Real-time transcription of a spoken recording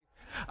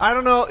I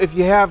don't know if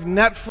you have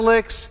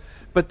Netflix,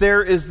 but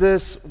there is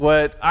this,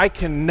 what I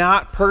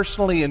cannot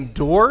personally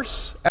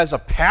endorse as a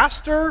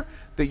pastor,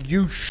 that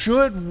you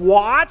should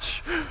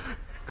watch,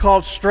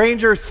 called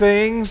Stranger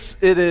Things.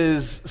 It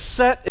is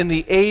set in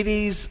the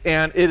 80s,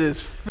 and it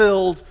is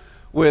filled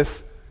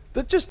with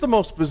just the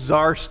most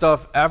bizarre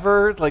stuff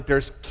ever. Like,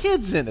 there's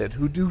kids in it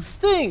who do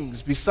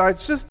things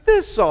besides just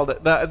this, all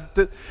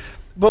that.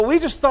 But we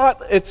just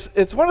thought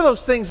it's one of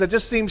those things that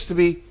just seems to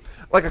be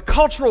like a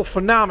cultural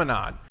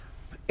phenomenon.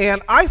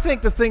 And I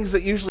think the things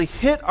that usually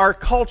hit our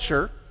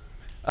culture,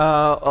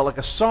 like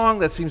a song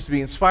that seems to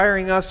be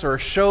inspiring us, or a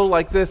show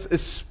like this,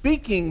 is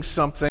speaking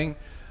something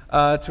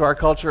to our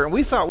culture. And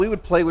we thought we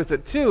would play with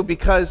it too,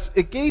 because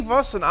it gave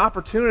us an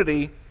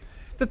opportunity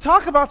to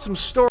talk about some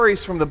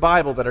stories from the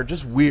Bible that are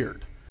just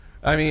weird.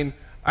 I mean,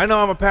 I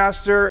know I'm a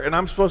pastor, and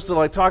I'm supposed to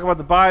like talk about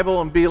the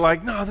Bible and be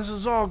like, no, this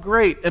is all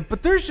great.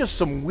 But there's just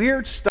some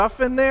weird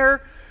stuff in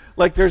there.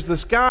 Like, there's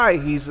this guy,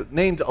 he's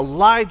named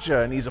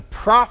Elijah, and he's a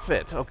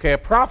prophet. Okay, a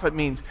prophet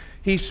means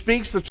he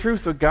speaks the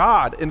truth of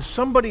God, and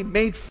somebody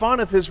made fun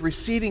of his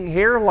receding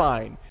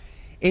hairline,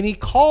 and he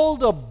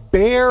called a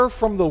bear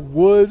from the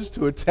woods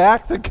to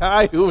attack the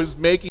guy who was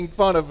making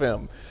fun of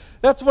him.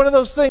 That's one of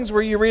those things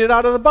where you read it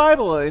out of the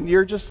Bible, and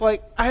you're just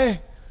like, what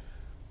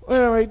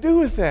do I do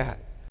with that?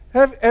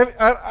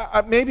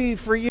 Maybe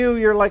for you,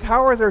 you're like,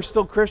 how are there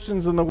still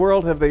Christians in the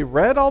world? Have they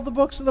read all the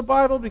books of the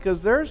Bible?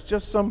 Because there's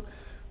just some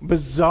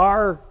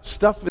bizarre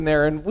stuff in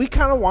there, and we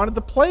kind of wanted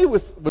to play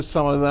with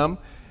some of them.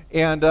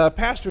 And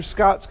Pastor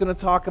Scott's going to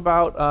talk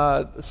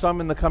about some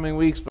in the coming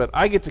weeks, but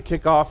I get to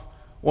kick off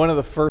one of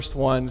the first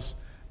ones,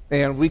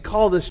 and we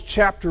call this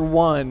Chapter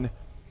 1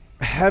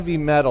 Heavy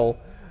Metal.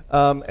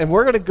 And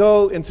we're going to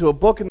go into a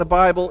book in the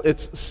Bible.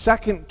 It's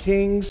 2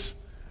 Kings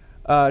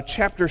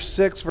chapter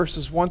 6,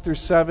 verses 1 through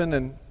 7.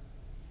 And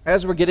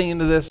as we're getting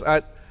into this,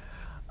 I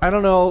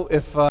don't know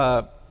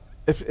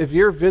if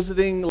you're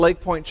visiting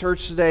Lake Point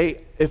Church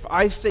today, if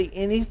I say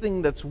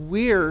anything that's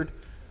weird,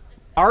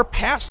 our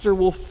pastor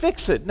will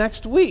fix it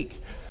next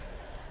week.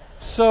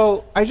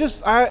 So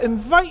I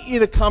invite you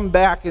to come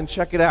back and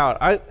check it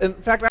out. In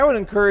fact, I would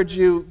encourage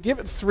you, give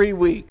it 3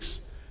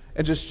 weeks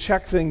and just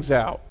check things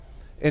out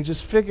and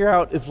just figure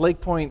out if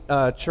Lake Point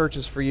Church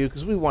is for you,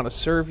 because we want to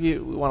serve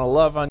you, we want to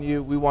love on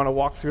you, we want to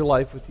walk through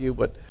life with you.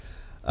 But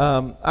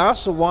I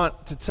also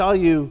want to tell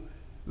you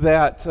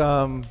that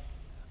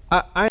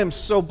I am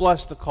so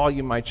blessed to call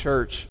you my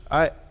church.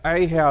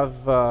 I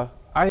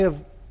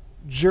have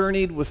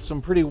journeyed with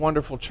some pretty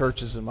wonderful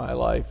churches in my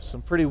life,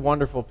 some pretty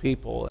wonderful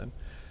people, and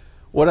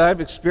what I've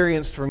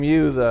experienced from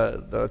you,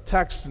 the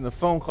texts and the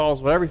phone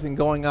calls, with everything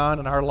going on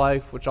in our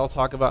life, which I'll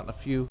talk about in a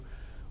few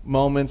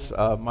moments.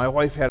 My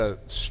wife had a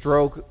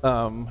stroke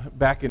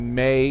back in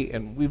May,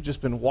 and we've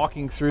just been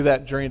walking through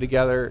that journey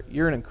together.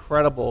 You're an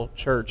incredible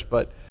church,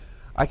 but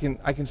I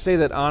can say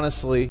that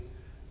honestly,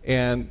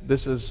 and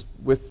this is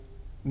with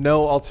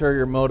no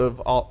ulterior motive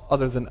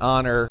other than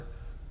honor.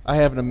 I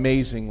have an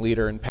amazing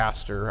leader and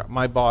pastor.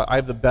 My boss, I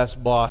have the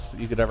best boss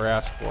that you could ever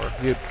ask for.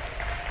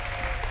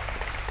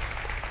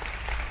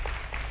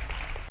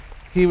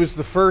 He was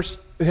the first,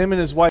 him and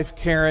his wife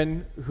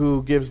Karen,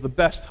 who gives the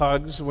best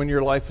hugs when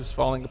your life is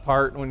falling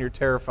apart and when you're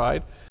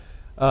terrified.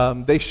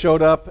 They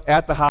showed up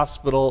at the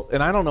hospital,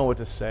 and I don't know what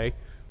to say.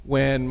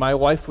 When my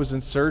wife was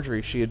in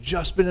surgery, she had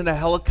just been in a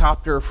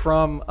helicopter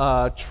from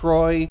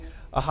Troy,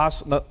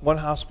 one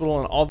hospital,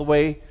 and all the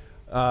way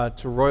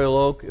to Royal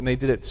Oak, and they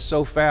did it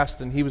so fast,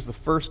 and he was the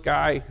first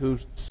guy who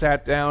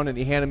sat down, and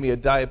he handed me a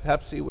Diet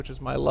Pepsi, which is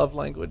my love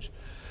language.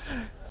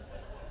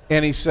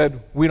 And he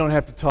said, we don't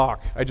have to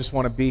talk. I just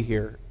want to be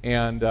here.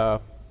 And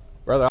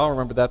brother, I'll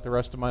remember that the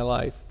rest of my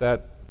life.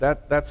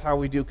 That's how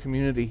we do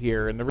community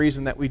here. And the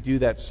reason that we do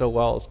that so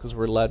well is because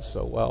we're led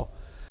so well.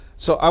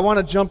 So I want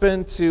to jump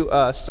into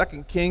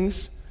 2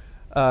 Kings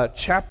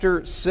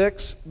chapter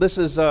 6. This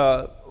is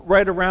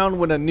right around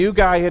when a new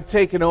guy had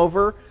taken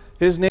over.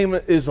 His name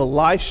is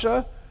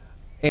Elisha.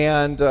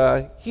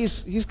 And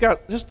he's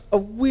got just a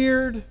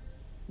weird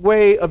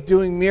way of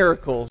doing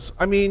miracles.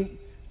 I mean,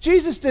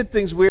 Jesus did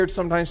things weird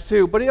sometimes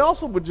too, but he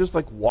also would just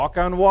like walk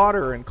on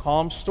water and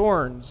calm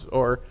storms,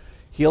 or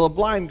heal a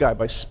blind guy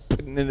by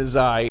spitting in his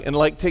eye and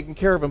like taking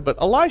care of him.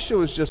 But Elisha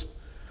was just,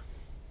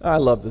 I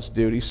love this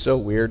dude. He's so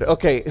weird.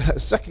 Okay,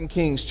 2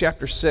 Kings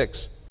chapter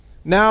 6.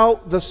 Now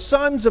the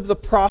sons of the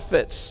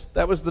prophets,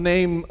 that was the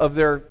name of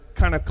their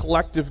kind of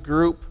collective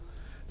group.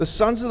 The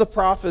sons of the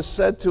prophets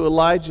said to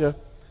Elijah,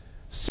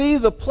 see,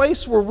 the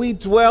place where we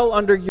dwell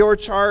under your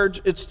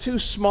charge, it's too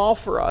small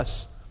for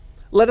us.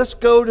 Let us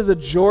go to the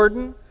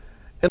Jordan,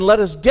 and let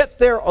us get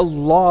there a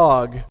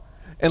log,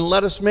 and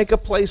let us make a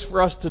place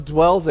for us to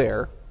dwell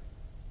there.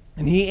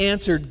 And he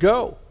answered,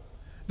 go.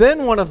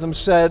 Then one of them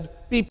said,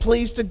 be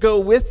pleased to go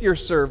with your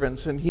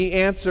servants. And he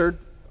answered,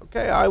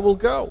 okay, I will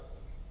go.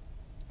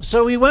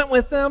 So he went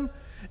with them,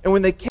 and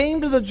when they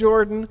came to the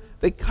Jordan,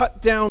 they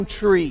cut down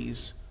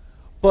trees.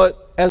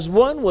 But as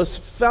one was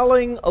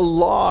felling a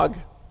log,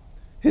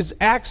 his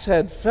axe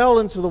head fell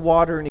into the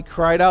water, and he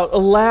cried out,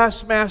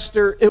 alas,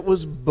 master, it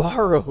was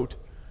borrowed.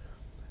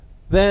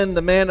 Then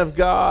the man of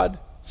God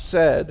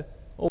said,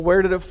 well,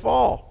 where did it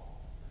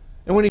fall?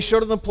 And when he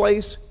showed him the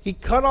place, he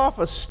cut off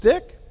a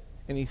stick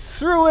and he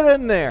threw it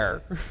in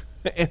there.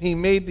 And he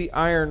made the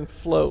iron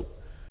float.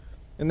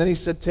 And then he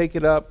said, take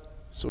it up.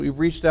 So he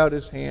reached out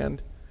his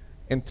hand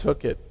and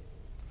took it.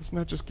 Doesn't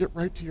that just get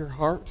right to your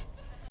heart?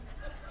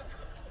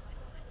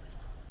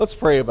 Let's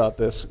pray about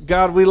this.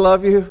 God, we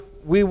love you.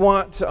 We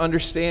want to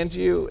understand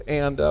you,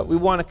 and we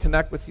want to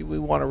connect with you. We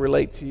want to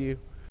relate to you.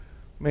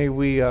 May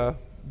we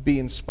be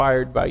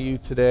inspired by you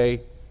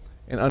today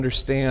and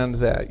understand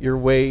that your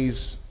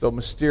ways, though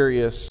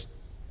mysterious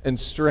and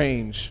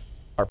strange,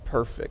 are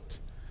perfect.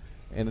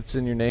 And it's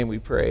in your name we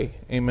pray.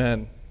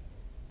 Amen.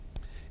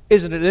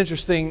 Isn't it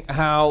interesting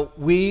how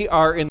we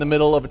are in the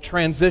middle of a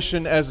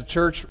transition as a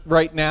church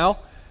right now?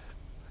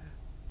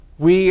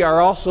 We are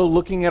also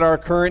looking at our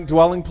current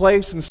dwelling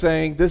place and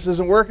saying, this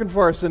isn't working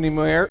for us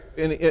anymore.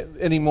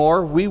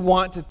 We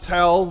want to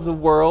tell the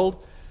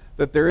world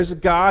that there is a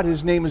God,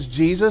 his name is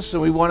Jesus,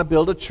 and we want to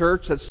build a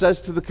church that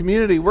says to the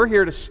community, we're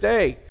here to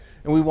stay,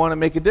 and we want to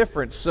make a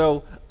difference.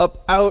 So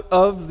up out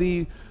of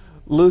the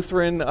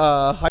Lutheran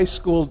high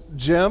school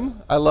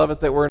gym. I love it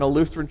that we're in a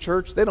Lutheran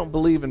church. They don't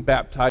believe in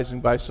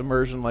baptizing by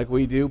submersion like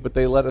we do, but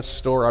they let us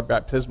store our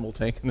baptismal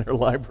tank in their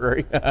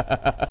library.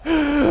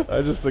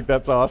 I just think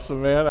that's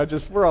awesome, man.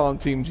 We're all on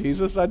Team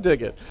Jesus. I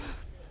dig it.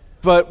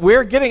 But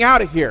we're getting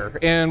out of here,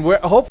 and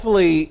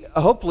hopefully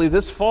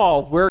this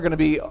fall we're going to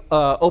be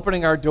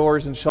opening our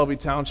doors in Shelby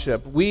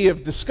Township. We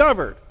have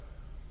discovered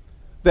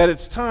that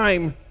it's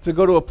time to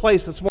go to a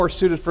place that's more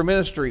suited for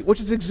ministry, which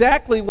is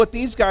exactly what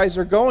these guys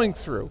are going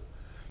through.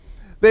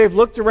 They've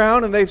looked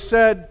around and they've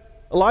said,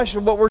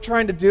 Elisha, what we're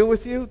trying to do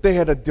with you, they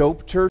had a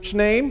dope church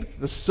name,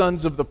 the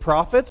Sons of the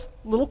Prophets.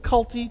 A little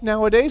culty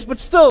nowadays, but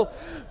still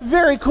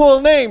very cool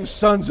name,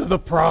 Sons of the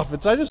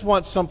Prophets. I just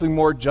want something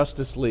more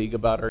Justice League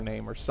about our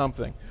name or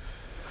something.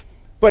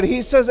 But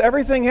he says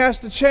everything has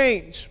to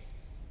change.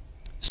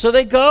 So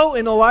they go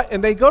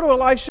they go to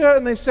Elisha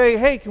and they say,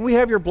 hey, can we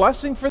have your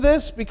blessing for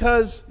this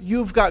because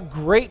you've got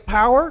great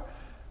power?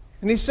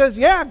 And he says,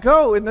 yeah,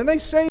 go. And then they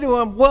say to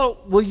him, well,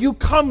 will you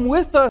come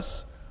with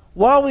us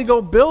while we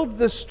go build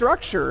this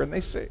structure? And they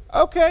say,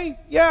 okay,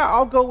 yeah,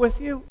 I'll go with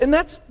you. And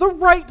that's the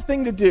right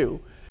thing to do.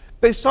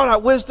 They sought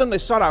out wisdom. They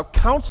sought out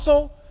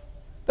counsel.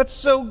 That's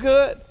so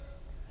good.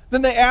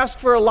 Then they ask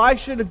for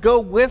Elisha to go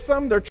with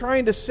them. They're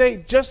trying to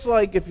say, just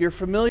like if you're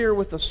familiar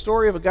with the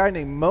story of a guy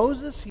named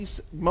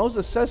Moses,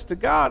 Moses says to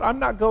God, I'm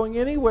not going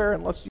anywhere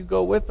unless you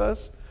go with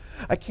us.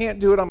 I can't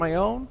do it on my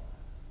own.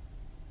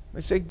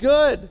 They say,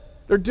 good.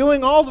 They're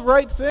doing all the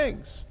right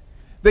things.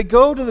 They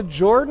go to the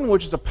Jordan,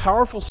 which is a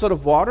powerful set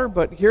of water,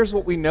 but here's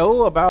what we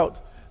know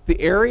about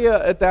the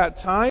area at that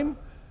time.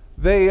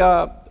 They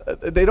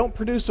don't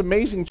produce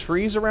amazing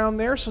trees around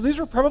there, so these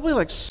were probably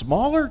like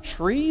smaller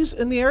trees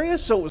in the area,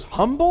 so it was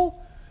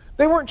humble.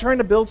 They weren't trying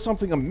to build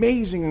something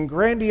amazing and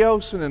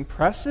grandiose and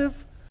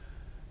impressive,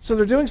 so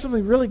they're doing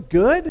something really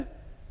good.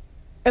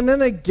 And then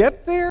they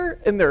get there,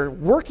 and they're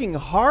working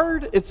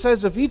hard. It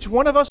says if each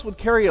one of us would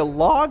carry a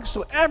log,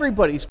 so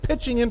everybody's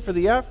pitching in for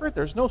the effort.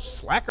 There's no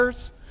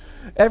slackers.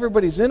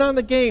 Everybody's in on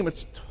the game.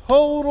 It's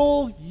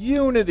total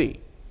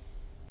unity.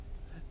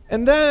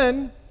 And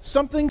then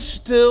something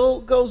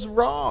still goes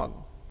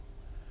wrong.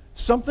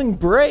 Something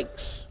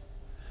breaks.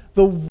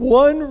 The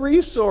one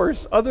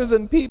resource other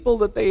than people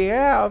that they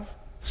have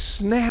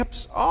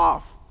snaps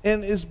off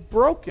and is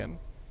broken.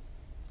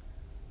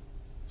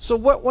 So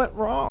what went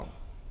wrong?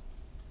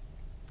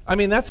 I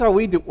mean, that's how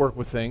we work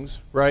with things,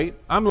 right?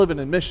 I'm living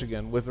in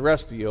Michigan with the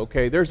rest of you,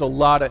 okay? There's a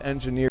lot of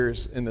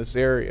engineers in this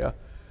area.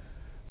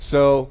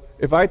 So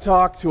if I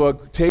talk to a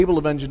table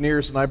of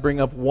engineers and I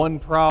bring up one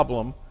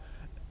problem,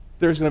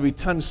 there's going to be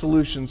 10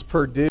 solutions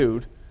per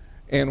dude,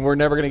 and we're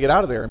never going to get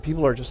out of there. And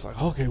people are just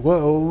like, okay,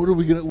 whoa, what are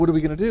we going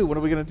to do? What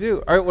are we going to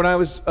do? All right, when I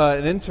was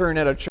an intern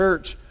at a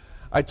church,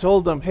 I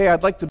told them, hey,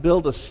 I'd like to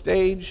build a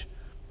stage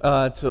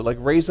to like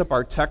raise up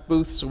our tech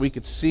booth so we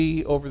could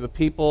see over the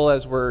people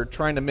as we're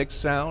trying to mix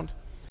sound.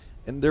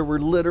 And there were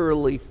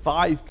literally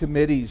 5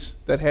 committees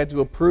that had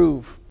to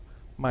approve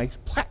my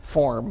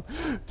platform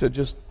to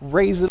just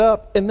raise it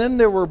up. And then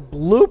there were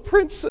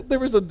blueprints. There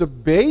was a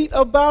debate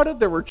about it.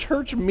 There were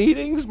church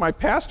meetings. My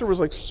pastor was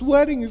like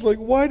sweating. He's like,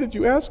 why did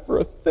you ask for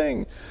a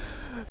thing?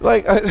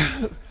 Like,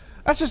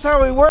 that's just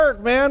how we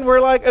work, man.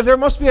 We're like, there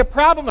must be a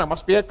problem. There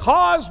must be a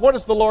cause. What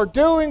is the Lord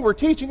doing? We're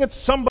teaching it.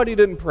 Somebody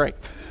didn't pray.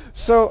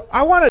 So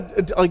I want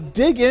to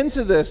dig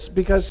into this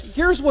because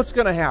here's what's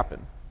going to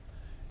happen.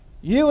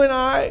 You and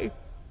I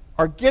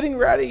are getting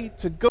ready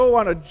to go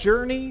on a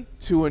journey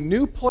to a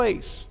new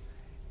place,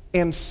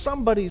 and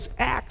somebody's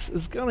axe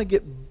is going to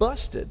get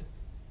busted.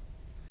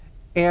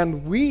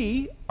 And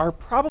we are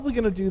probably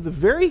going to do the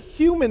very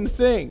human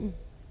thing.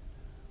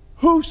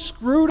 Who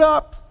screwed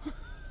up?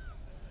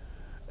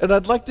 And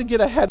I'd like to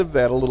get ahead of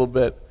that a little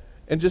bit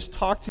and just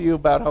talk to you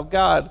about how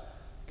God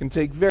can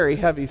take very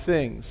heavy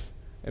things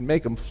and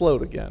make them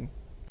float again.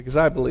 Because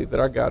I believe that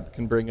our God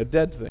can bring a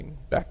dead thing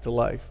back to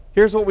life.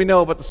 Here's what we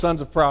know about the sons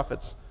of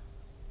prophets.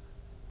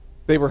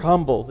 They were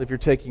humble, if you're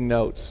taking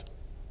notes.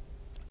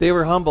 They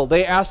were humble.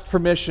 They asked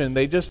permission.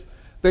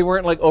 They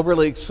weren't like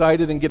overly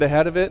excited and get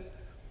ahead of it.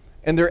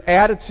 And their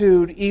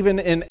attitude, even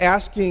in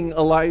asking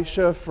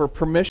Elisha for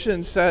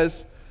permission,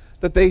 says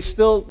that they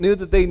still knew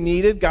that they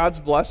needed God's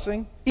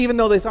blessing, even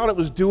though they thought it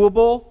was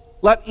doable.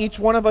 Let each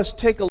one of us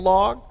take a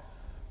log.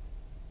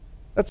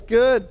 That's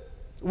good.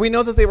 We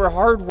know that they were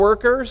hard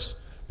workers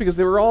because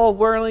they were all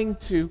willing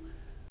to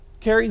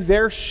carry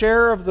their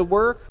share of the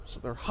work. So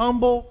they're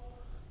humble.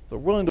 They're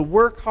willing to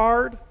work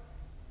hard.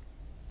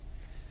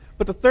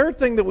 But the third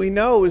thing that we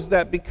know is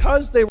that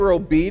because they were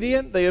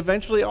obedient, they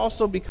eventually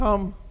also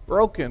become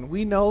broken.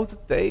 We know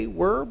that they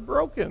were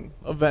broken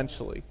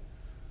eventually.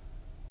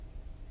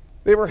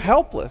 They were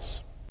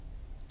helpless.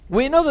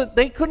 We know that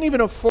they couldn't even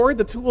afford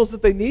the tools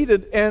that they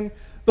needed, and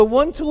the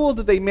one tool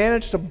that they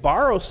managed to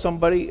borrow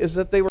somebody is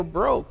that they were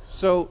broke.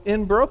 So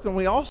in broken,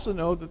 we also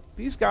know that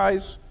these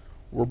guys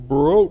were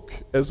broke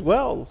as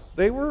well.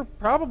 They were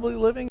probably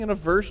living in a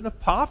version of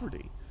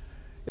poverty.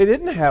 They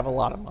didn't have a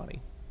lot of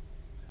money.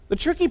 The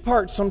tricky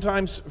part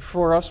sometimes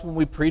for us when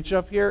we preach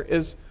up here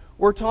is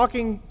we're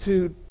talking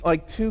to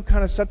like two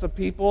kind of sets of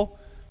people.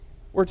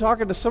 We're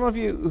talking to some of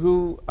you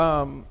who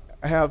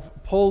have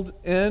pulled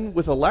in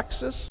with a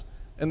Lexus,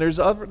 and there's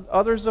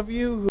others of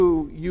you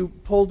who you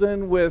pulled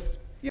in with,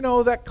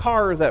 that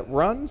car that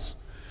runs.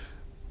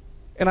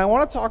 And I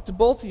want to talk to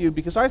both of you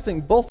because I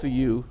think both of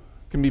you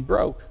can be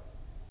broke.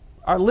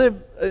 I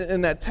live in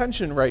that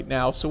tension right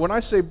now, so when I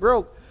say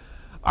broke,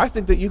 I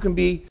think that you can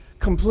be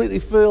completely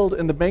filled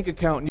in the bank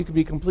account and you can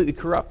be completely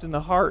corrupt in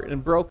the heart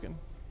and broken.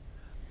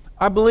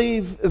 I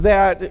believe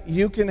that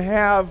you can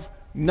have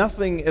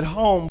nothing at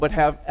home but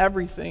have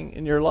everything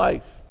in your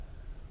life.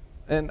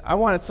 And I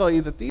want to tell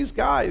you that these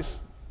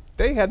guys,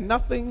 they had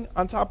nothing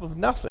on top of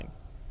nothing.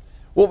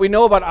 What we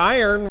know about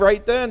iron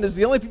right then is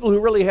the only people who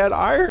really had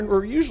iron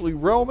were usually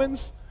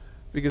Romans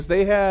because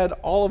they had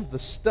all of the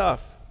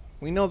stuff.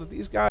 We know that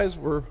these guys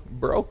were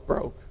broke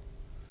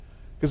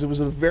because it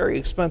was a very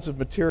expensive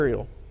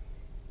material.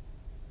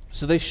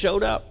 So they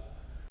showed up.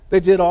 They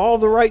did all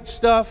the right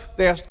stuff.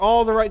 They asked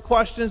all the right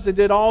questions. They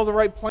did all the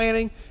right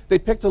planning. They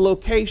picked a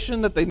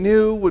location that they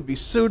knew would be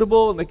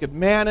suitable and they could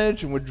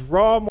manage and would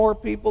draw more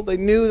people. They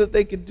knew that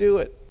they could do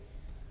it.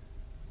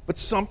 But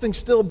something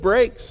still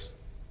breaks.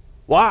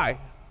 Why?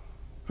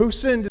 Who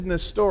sinned in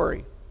this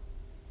story?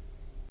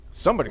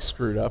 Somebody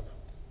screwed up.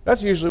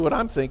 That's usually what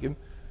I'm thinking.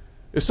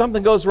 If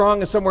something goes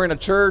wrong somewhere in a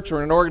church or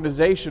in an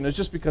organization, it's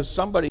just because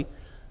somebody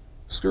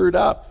screwed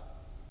up.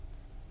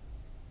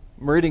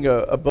 I'm reading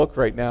a book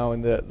right now,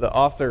 and the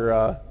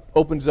author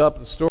opens up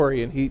the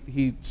story, and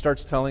he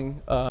starts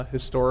telling a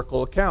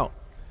historical account.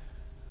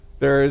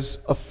 There is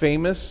a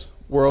famous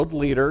world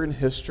leader in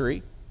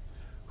history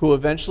who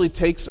eventually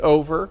takes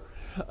over,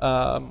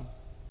 and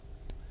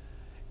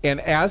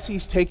as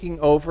he's taking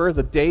over,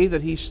 the day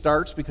that he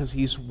starts, because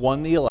he's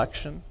won the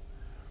election,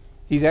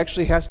 he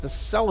actually has to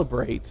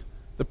celebrate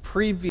the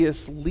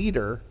previous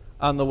leader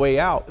on the way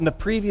out. And the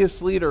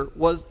previous leader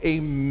was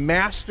a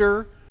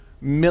master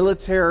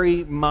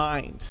military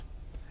mind.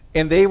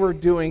 And they were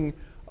doing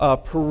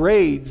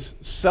parades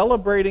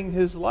celebrating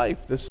his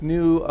life, this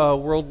new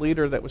world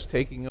leader that was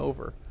taking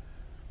over.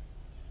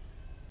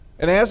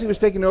 And as he was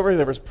taking over,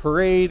 there was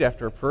parade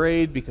after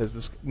parade because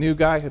this new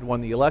guy had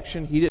won the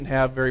election. He didn't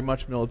have very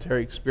much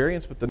military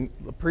experience, but the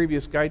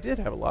previous guy did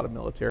have a lot of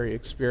military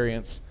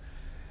experience.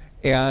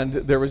 And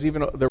there was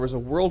a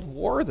world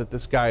war that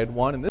this guy had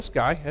won, and this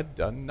guy had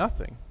done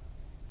nothing.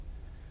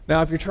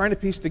 Now, if you're trying to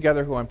piece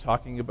together who I'm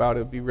talking about, it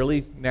would be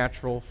really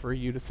natural for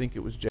you to think it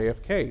was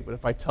JFK. But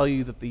if I tell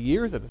you that the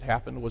year that it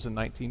happened was in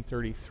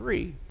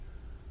 1933,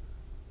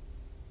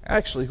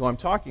 actually who I'm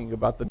talking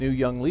about, the new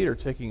young leader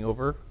taking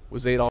over,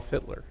 was Adolf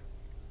Hitler.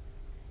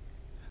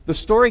 The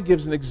story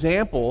gives an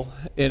example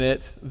in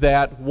it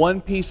that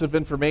one piece of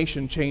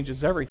information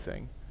changes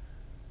everything.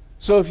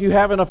 So if you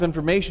have enough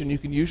information, you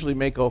can usually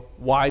make a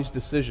wise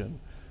decision.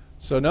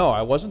 So no,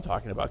 I wasn't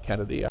talking about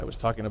Kennedy. I was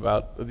talking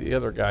about the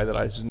other guy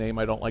whose name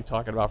I don't like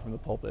talking about from the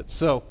pulpit.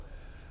 So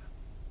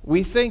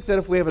we think that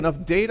if we have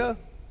enough data,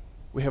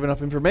 we have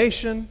enough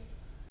information,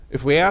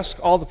 if we ask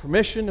all the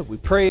permission, if we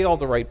pray all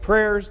the right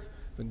prayers,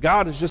 then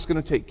God is just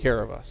going to take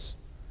care of us.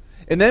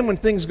 And then when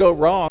things go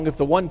wrong, if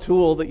the one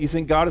tool that you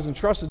think God has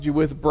entrusted you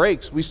with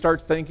breaks, we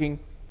start thinking,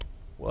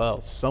 well,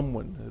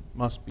 someone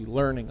must be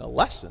learning a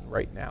lesson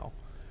right now.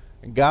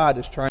 And God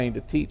is trying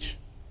to teach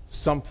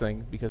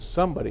something because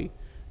somebody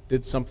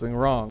did something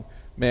wrong.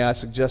 May I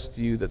suggest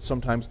to you that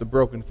sometimes the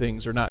broken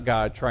things are not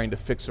God trying to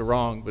fix a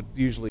wrong, but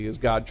usually is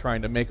God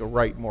trying to make a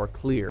right more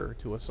clear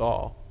to us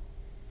all.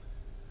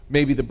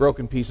 Maybe the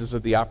broken pieces are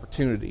the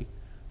opportunity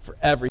for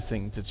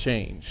everything to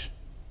change.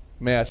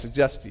 May I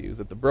suggest to you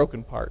that the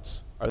broken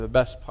parts are the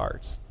best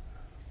parts.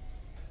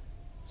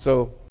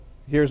 So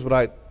here's what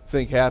I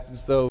think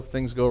happens, though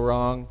things go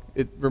wrong.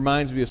 It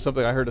reminds me of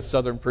something I heard a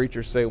Southern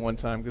preacher say one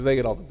time, because they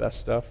get all the best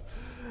stuff.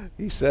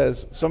 He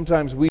says,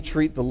 sometimes we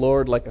treat the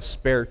Lord like a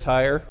spare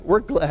tire. We're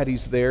glad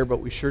he's there,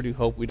 but we sure do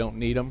hope we don't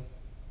need him.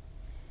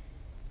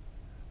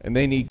 And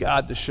they need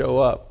God to show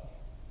up.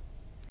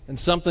 and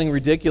something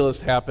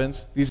ridiculous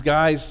happens. These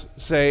guys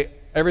say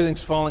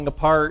everything's falling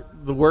apart.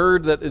 The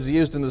word that is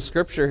used in the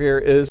scripture here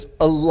is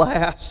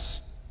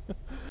alas.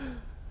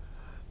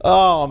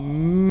 Oh,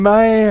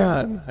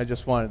 man. I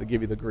just wanted to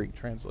give you the Greek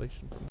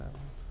translation from that.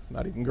 It's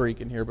not even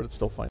Greek in here, but it's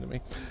still fine to me.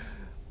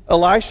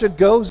 Elisha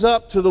goes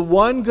up to the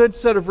one good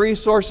set of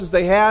resources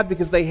they had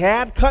because they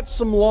had cut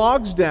some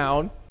logs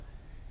down,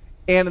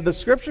 and the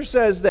scripture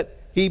says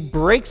that he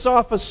breaks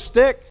off a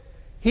stick.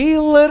 He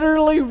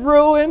literally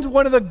ruined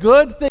one of the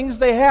good things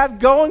they had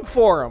going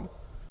for him.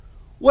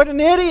 What an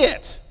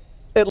idiot!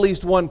 At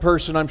least one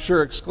person, I'm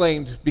sure,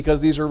 exclaimed,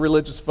 because these are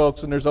religious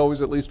folks and there's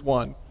always at least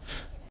one.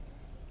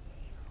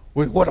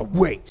 What a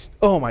waste.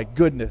 Oh my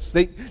goodness.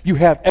 You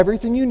have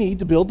everything you need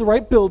to build the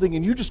right building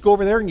and you just go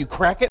over there and you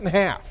crack it in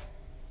half.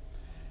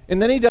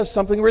 And then he does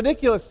something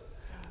ridiculous.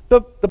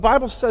 The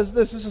Bible says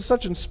this is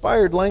such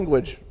inspired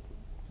language,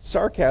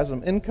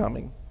 sarcasm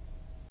incoming.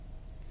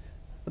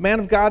 The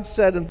man of God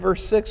said in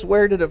verse 6,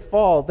 where did it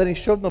fall? Then he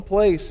showed him the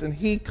place, and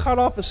he cut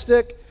off a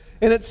stick,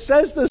 and it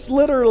says this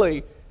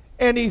literally,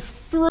 and he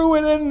threw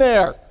it in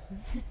there.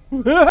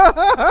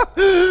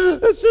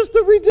 It's just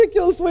a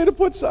ridiculous way to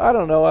put, I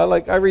don't know,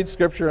 I read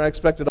scripture and I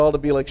expect it all to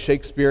be like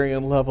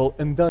Shakespearean level,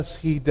 and thus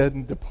he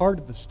then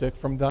departed the stick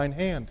from thine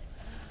hand.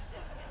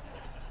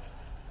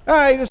 All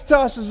right, he just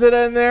tosses it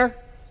in there.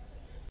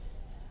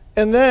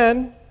 And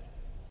then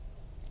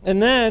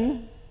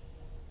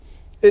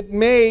it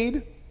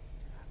made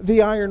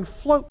the iron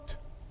float.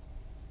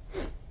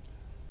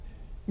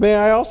 May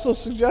I also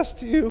suggest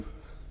to you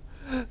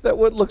that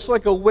what looks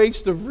like a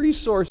waste of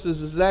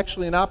resources is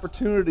actually an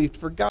opportunity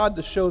for God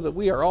to show that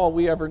we are all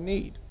we ever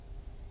need.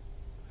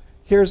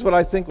 Here's what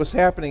I think was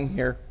happening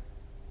here.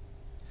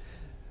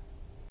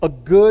 A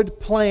good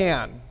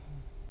plan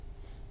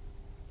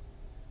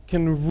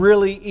can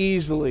really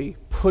easily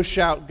push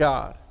out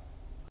God.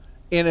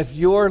 And if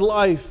your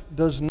life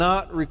does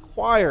not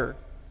require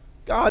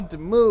God to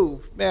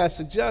move, may I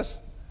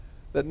suggest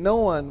that no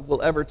one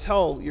will ever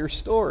tell your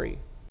story.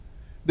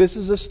 This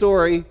is a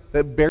story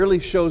that barely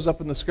shows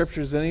up in the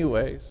scriptures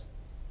anyways.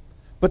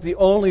 But the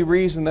only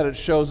reason that it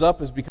shows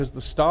up is because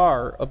the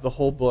star of the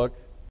whole book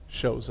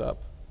shows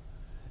up.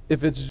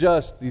 If it's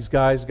just these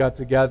guys got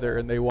together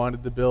and they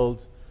wanted to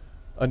build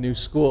a new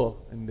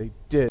school, and they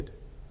did,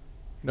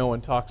 no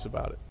one talks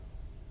about it.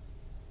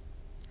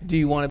 Do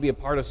you want to be a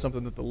part of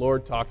something that the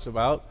Lord talks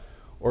about,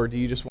 or do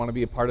you just want to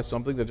be a part of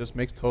something that just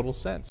makes total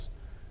sense?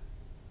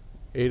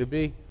 A to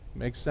B,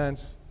 makes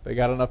sense. They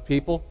got enough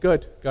people?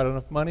 Good. Got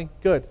enough money?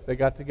 Good. They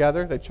got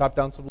together, they chopped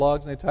down some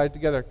logs, and they tied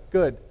together.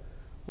 Good.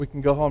 We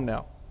can go home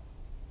now.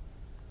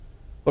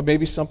 But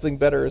maybe something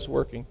better is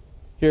working.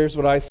 Here's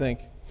what I think.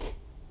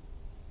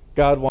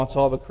 God wants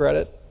all the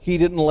credit. He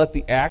didn't let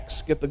the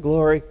axe get the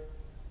glory.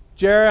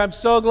 Jerry, I'm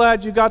so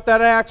glad you got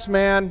that axe,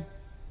 man.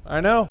 I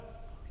know.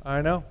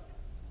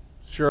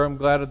 Sure, I'm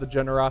glad of the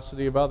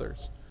generosity of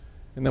others.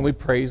 And then we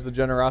praise the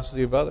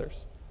generosity of others.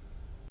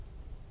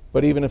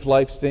 But even if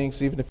life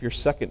stinks, even if your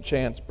second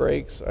chance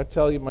breaks, I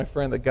tell you, my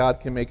friend, that God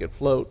can make it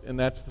float, and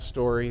that's the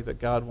story that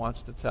God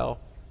wants to tell.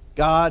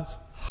 God's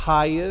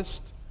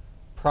highest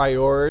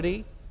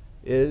priority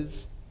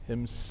is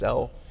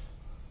Himself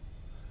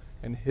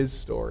and His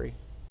story.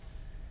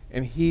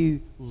 And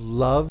He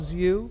loves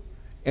you,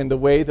 and the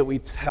way that we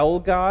tell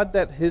God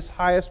that His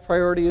highest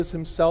priority is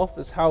Himself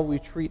is how we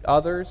treat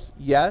others,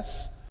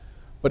 yes.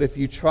 But if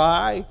you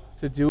try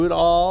to do it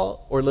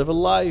all or live a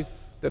life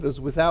that is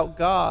without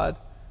God,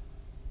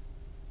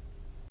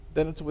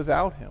 then it's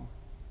without Him.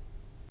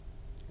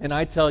 And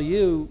I tell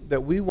you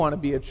that we want to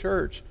be a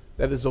church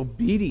that is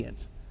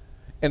obedient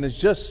and is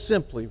just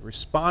simply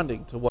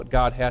responding to what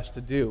God has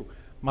to do.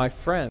 My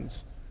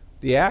friends,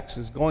 the axe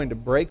is going to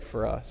break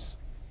for us.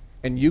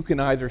 And you can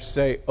either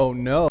say, oh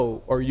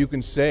no, or you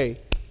can say,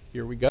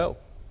 here we go.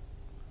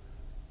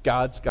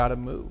 God's got to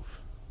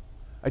move.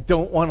 I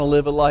don't want to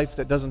live a life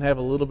that doesn't have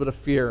a little bit of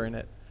fear in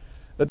it,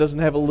 that doesn't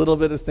have a little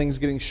bit of things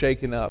getting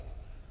shaken up.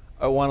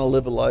 I want to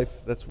live a life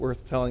that's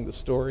worth telling the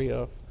story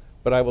of.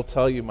 But I will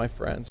tell you, my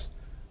friends,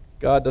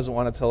 God doesn't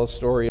want to tell a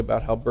story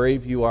about how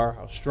brave you are,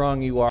 how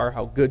strong you are,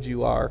 how good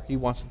you are. He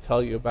wants to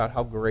tell you about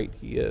how great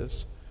He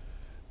is.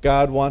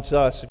 God wants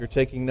us, if you're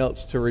taking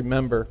notes, to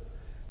remember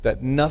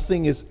that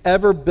nothing is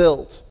ever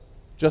built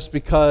just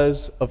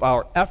because of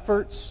our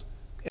efforts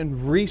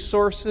and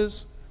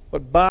resources,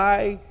 but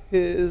by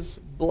His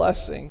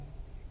blessing.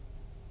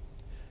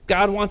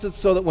 God wants it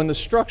so that when the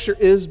structure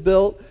is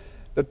built,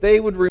 that they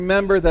would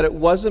remember that it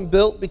wasn't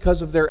built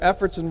because of their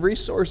efforts and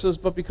resources,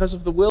 but because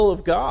of the will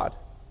of God.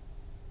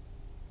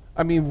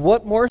 I mean,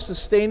 what more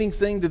sustaining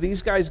thing do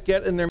these guys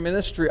get in their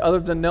ministry other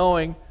than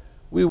knowing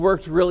we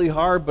worked really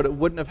hard, but it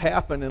wouldn't have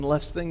happened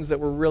unless things that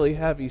were really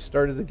heavy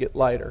started to get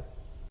lighter?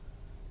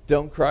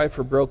 Don't cry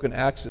for broken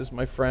axes,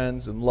 my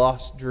friends, and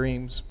lost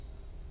dreams,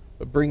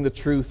 but bring the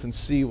truth and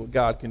see what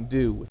God can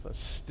do with a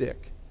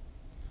stick.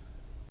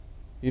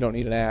 You don't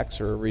need an axe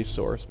or a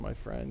resource, my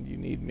friend. You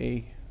need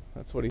me.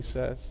 That's what He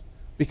says.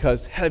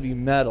 Because heavy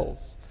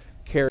metals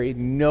carry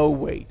no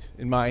weight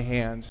in my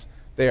hands.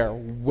 They are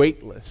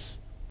weightless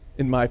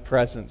in my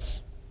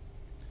presence.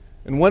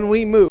 And when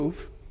we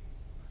move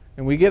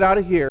and we get out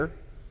of here,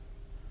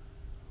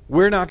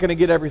 we're not going to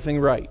get everything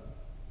right.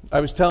 I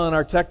was telling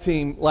our tech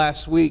team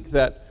last week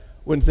that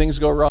when things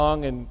go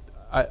wrong, and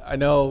I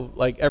know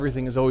like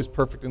everything is always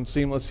perfect and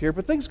seamless here,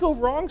 but things go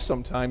wrong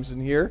sometimes in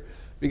here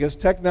because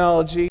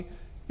technology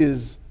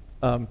is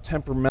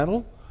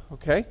temperamental,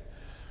 okay?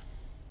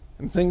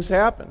 And things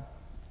happen.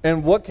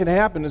 And what can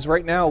happen is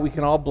right now we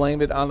can all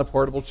blame it on the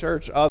portable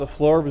church. The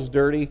floor was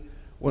dirty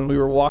when we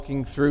were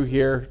walking through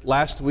here.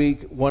 Last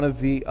week, one of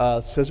the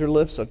scissor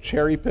lifts, a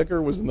cherry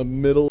picker, was in the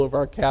middle of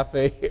our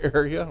cafe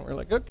area. We're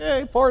like,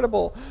 okay,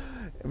 portable.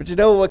 But you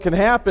know what can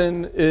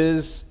happen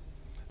is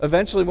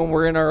eventually when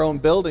we're in our own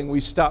building,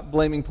 we stop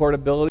blaming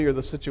portability or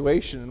the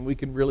situation, and we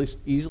can really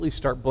easily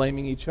start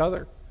blaming each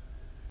other.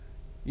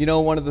 You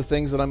know, one of the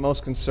things that I'm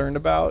most concerned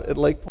about at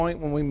Lake Point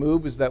when we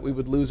move is that we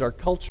would lose our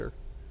culture,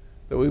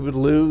 that we would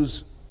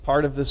lose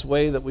part of this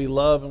way that we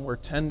love and we're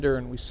tender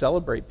and we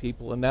celebrate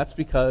people, and that's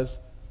because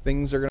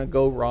things are going to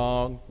go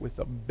wrong with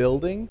a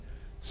building,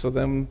 so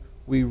then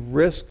we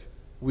risk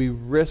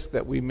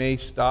that we may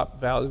stop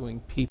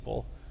valuing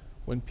people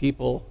when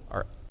people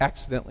are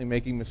accidentally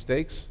making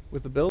mistakes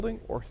with the building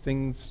or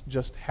things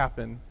just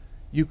happen.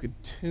 You could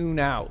tune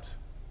out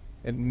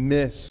and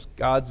miss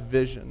God's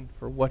vision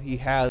for what he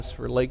has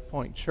for Lake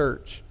Point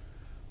Church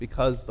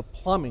because the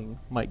plumbing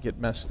might get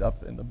messed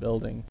up in the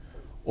building,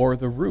 or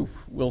the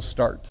roof will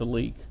start to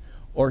leak,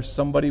 or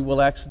somebody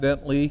will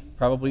accidentally,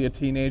 probably a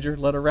teenager,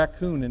 let a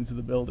raccoon into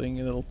the building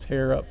and it'll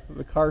tear up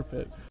the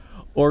carpet.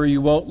 Or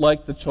you won't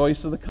like the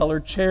choice of the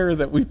colored chair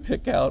that we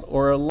pick out,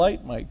 or a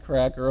light might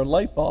crack, or a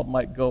light bulb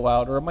might go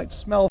out, or it might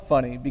smell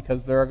funny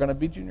because there are going to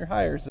be junior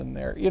hires in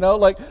there. You know,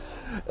 like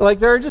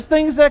there are just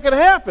things that could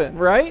happen,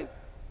 right?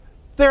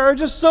 There are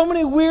just so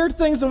many weird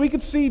things that we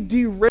could see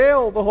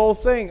derail the whole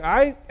thing.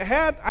 I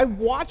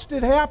watched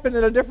it happen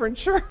in a different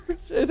church.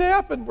 It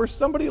happened where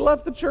somebody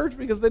left the church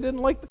because they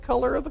didn't like the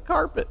color of the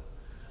carpet.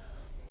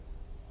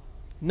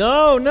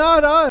 No,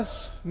 not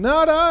us.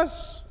 Not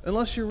us.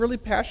 Unless you're really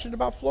passionate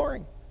about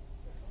flooring.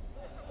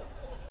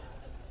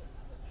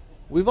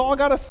 We've all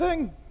got a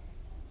thing.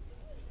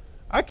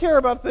 I care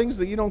about things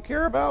that you don't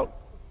care about.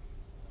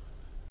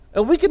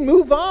 And we can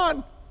move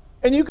on.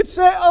 And you could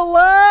say,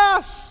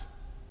 alas,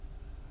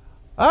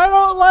 I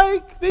don't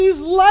like these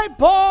light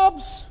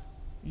bulbs.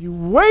 You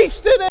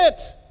wasted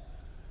it.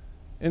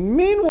 And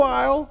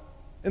meanwhile,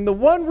 in the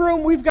one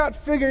room we've got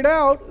figured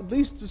out, at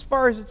least as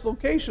far as its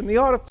location, the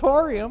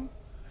auditorium,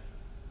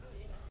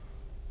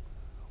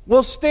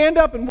 we'll stand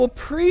up and we'll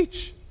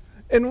preach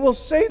and we'll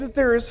say that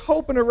there is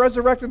hope in a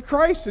resurrected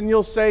Christ. And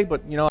you'll say,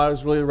 but you know, I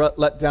was really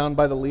let down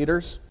by the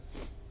leaders.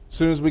 As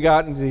soon as we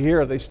got into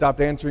here, they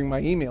stopped answering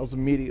my emails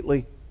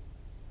immediately.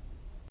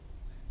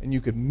 And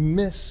you could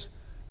miss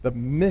the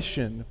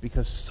mission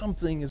because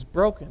something is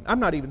broken. I'm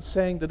not even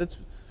saying that it's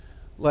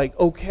like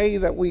okay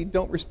that we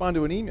don't respond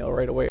to an email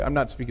right away. I'm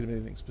not speaking of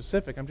anything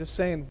specific. I'm just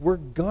saying we're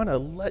gonna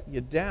let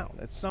you down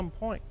at some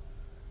point.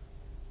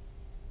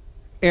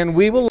 And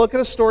we will look at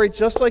a story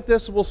just like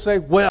this and we'll say,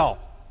 well,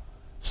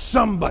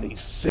 somebody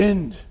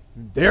sinned.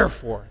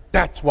 Therefore,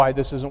 that's why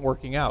this isn't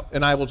working out.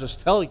 And I will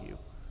just tell you,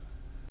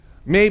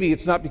 maybe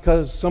it's not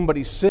because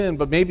somebody sinned,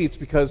 but maybe it's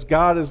because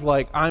God is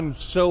like, I'm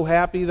so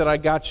happy that I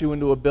got you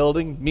into a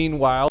building.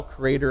 Meanwhile,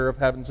 creator of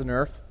heavens and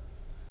earth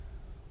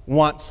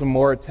wants some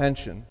more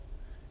attention.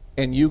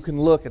 And you can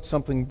look at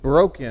something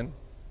broken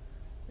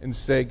and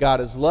say God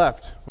has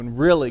left, when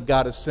really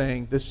God is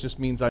saying, this just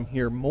means I'm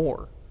here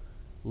more.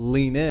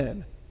 Lean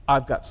in.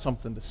 I've got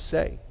something to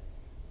say.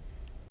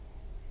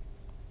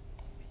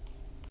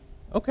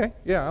 Okay,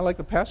 yeah, I like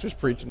the pastor's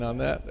preaching on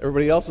that.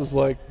 Everybody else is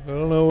like, I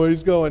don't know where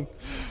he's going.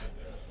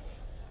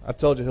 I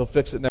told you he'll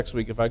fix it next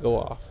week if I go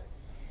off.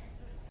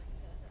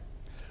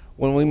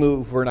 When we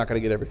move, we're not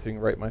going to get everything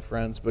right, my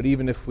friends, but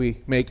even if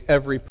we make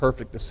every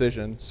perfect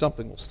decision,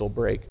 something will still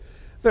break.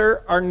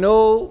 There are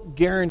no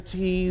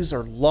guarantees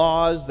or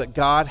laws that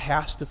God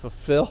has to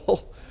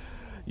fulfill.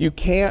 You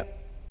can't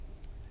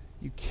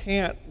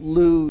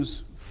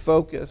lose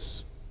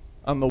focus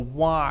on the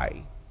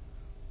why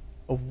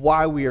of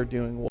why we are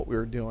doing what we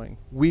are doing.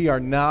 We are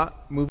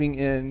not moving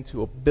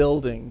into a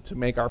building to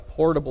make our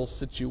portable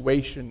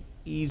situation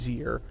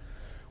easier.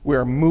 We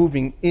are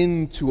moving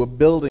into a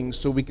building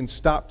so we can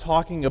stop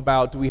talking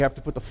about, do we have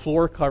to put the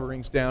floor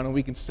coverings down, and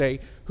we can say,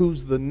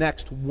 who's the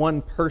next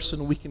one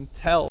person we can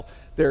tell.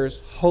 There's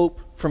hope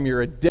from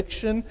your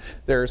addiction.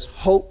 There's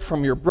hope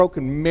from your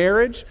broken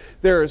marriage.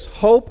 There is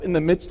hope in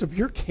the midst of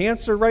your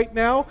cancer right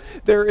now.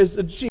 There is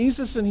a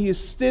Jesus, and he is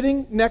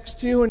sitting next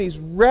to you, and he's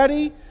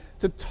ready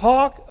to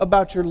talk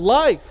about your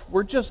life.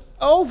 We're just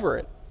over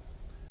it.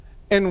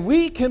 And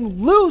we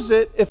can lose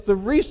it if the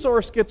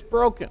resource gets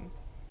broken.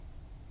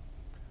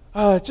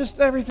 Just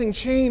everything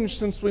changed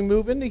since we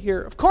moved into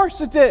here. Of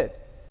course it did.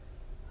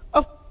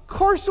 Of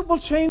course it will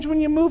change when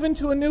you move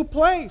into a new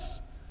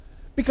place.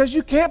 Because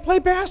you can't play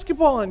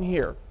basketball in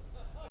here.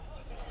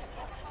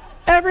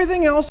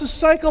 Everything else is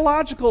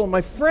psychological.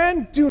 My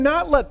friend, do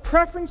not let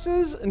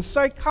preferences and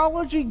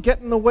psychology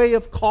get in the way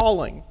of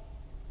calling.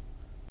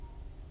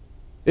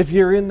 If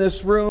you're in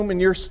this room and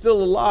you're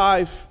still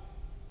alive,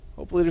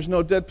 hopefully there's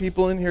no dead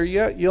people in here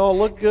yet. You all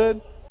look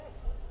good.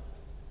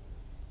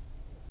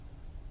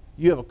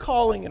 You have a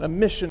calling and a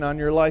mission on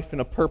your life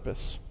and a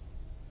purpose.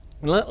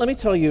 And let me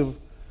tell you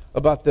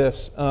about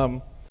this.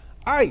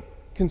 I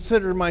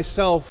consider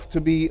myself to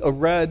be a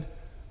red,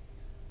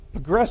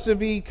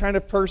 progressive-y kind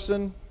of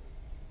person.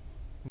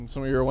 And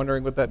some of you are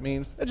wondering what that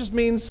means. It just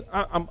means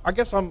I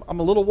guess I'm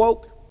a little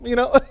woke, you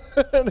know.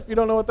 And if you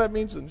don't know what that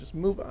means, then just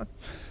move on.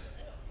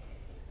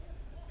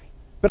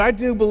 But I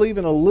do believe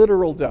in a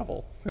literal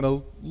devil, in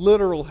a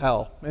literal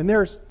hell. And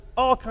there's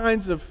all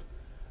kinds of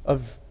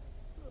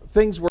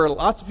things where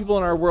lots of people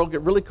in our world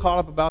get really caught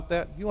up about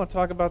that. You want to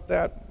talk about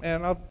that?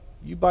 And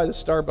you buy the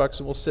Starbucks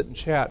and we'll sit and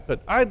chat.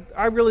 But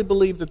I really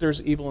believe that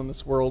there's evil in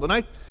this world. And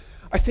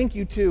I think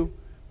you too.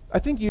 I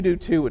think you do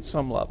too at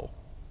some level.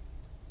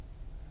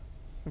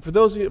 And for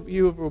those of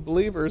you who are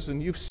believers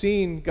and you've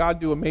seen God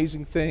do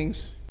amazing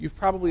things, you've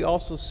probably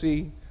also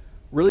seen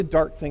really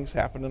dark things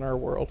happen in our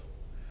world.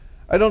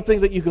 I don't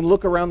think that you can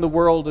look around the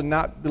world and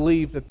not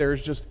believe that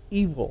there's just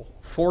evil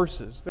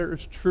forces. There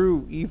is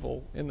true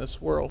evil in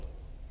this world.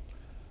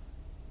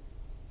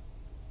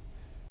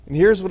 And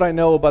here's what I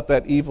know about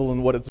that evil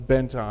and what it's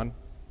bent on.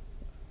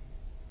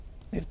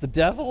 If the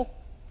devil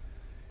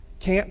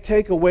can't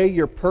take away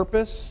your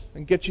purpose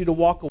and get you to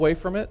walk away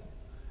from it,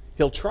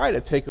 he'll try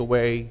to take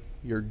away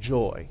your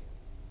joy.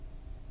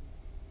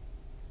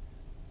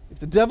 If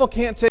the devil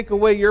can't take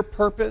away your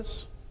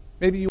purpose,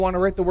 maybe you want to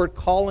write the word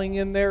calling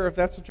in there if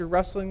that's what you're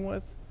wrestling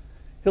with,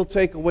 he'll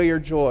take away your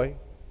joy.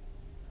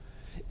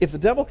 If the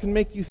devil can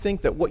make you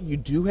think that what you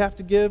do have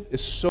to give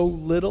is so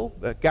little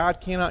that God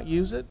cannot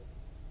use it,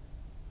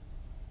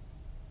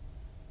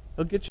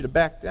 he'll get you to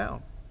back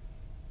down.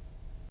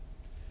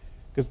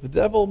 Because the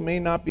devil may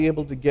not be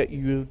able to get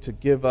you to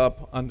give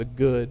up on the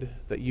good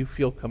that you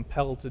feel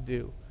compelled to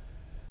do,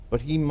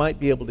 but he might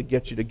be able to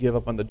get you to give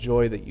up on the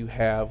joy that you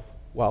have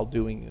while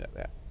doing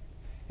that.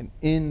 And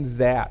in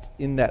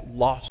that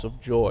loss of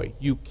joy,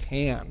 you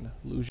can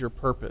lose your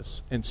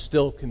purpose and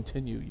still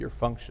continue your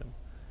function.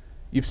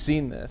 You've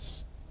seen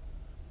this.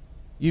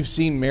 You've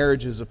seen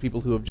marriages of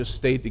people who have just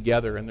stayed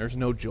together and there's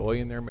no joy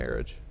in their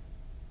marriage.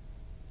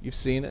 You've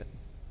seen it.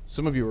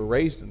 Some of you were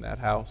raised in that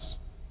house.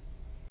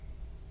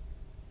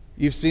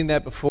 You've seen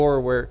that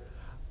before where,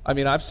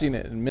 I've seen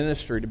it in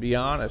ministry, to be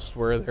honest,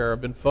 where there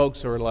have been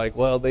folks who are like,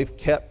 well, they've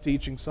kept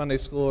teaching Sunday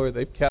school or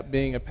they've kept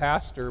being a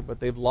pastor, but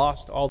they've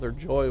lost all their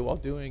joy while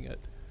doing it.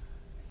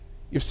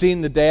 You've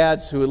seen the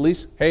dads who at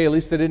least they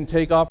didn't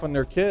take off on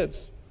their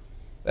kids.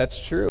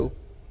 That's true.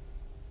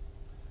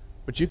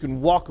 But you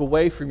can walk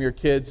away from your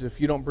kids if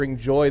you don't bring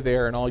joy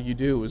there and all you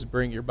do is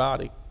bring your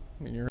body.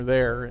 And you're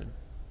there and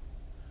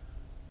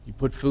you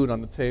put food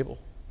on the table.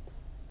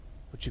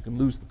 But you can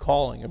lose the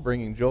calling of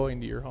bringing joy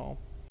into your home.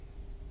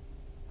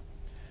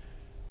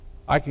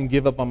 I can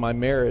give up on my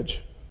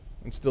marriage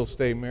and still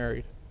stay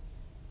married.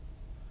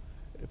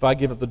 If I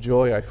give up the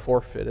joy, I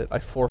forfeit it. I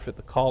forfeit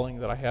the calling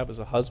that I have as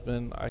a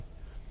husband.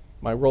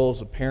 My role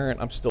as a parent,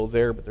 I'm still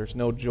there, but there's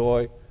no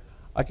joy.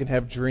 I can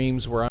have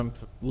dreams where I'm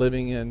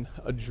living in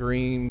a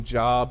dream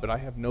job, but I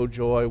have no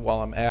joy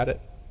while I'm at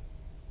it.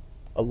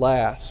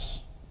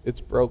 Alas,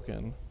 it's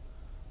broken.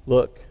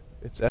 Look,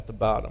 it's at the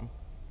bottom.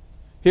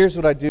 Here's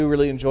what I do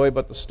really enjoy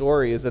about the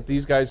story is that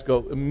these guys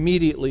go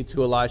immediately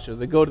to Elisha.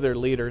 They go to their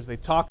leaders. They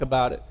talk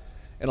about it.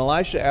 And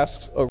Elisha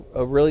asks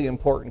a really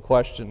important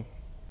question.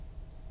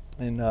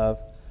 In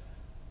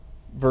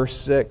verse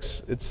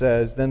 6, it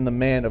says, "Then the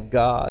man of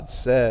God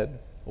said,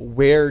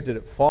 'Where did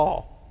it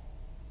fall?'"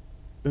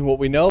 And what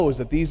we know is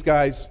that these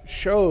guys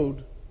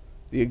showed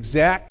the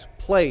exact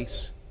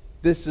place.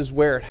 This is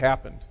where it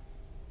happened.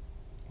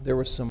 There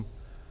was some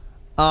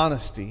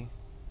honesty.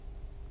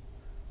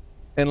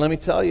 And let me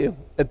tell you,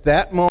 at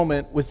that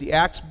moment, with the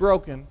axe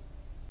broken,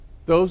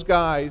 those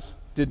guys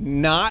did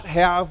not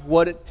have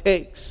what it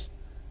takes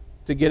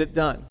to get it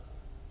done.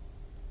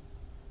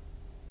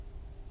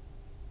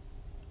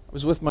 I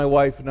was with my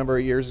wife a number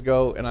of years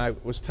ago, and I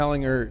was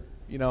telling her,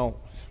 I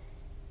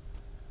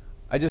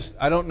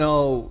don't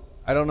know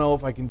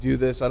if I can do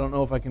this. I don't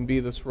know if I can be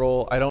this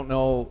role. I don't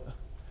know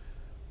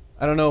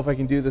if I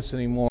can do this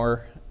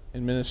anymore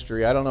in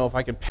ministry. I don't know if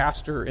I can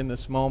pastor in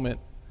this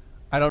moment.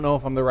 I don't know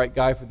if I'm the right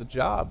guy for the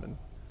job. And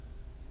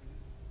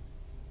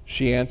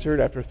she answered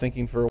after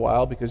thinking for a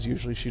while, because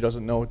usually she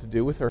doesn't know what to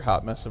do with her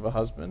hot mess of a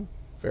husband.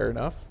 Fair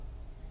enough.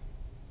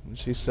 And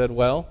she said,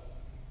 "Well,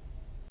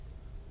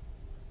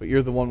 but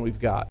you're the one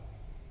we've got.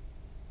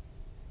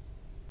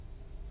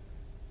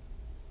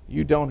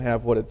 You don't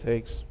have what it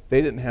takes." They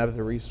didn't have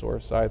the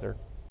resource either.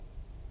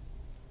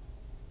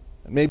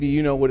 And maybe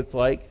you know what it's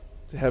like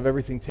to have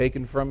everything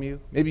taken from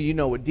you. Maybe you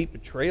know what deep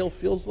betrayal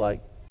feels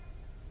like.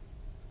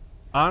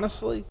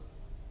 Honestly,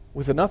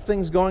 with enough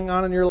things going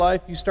on in your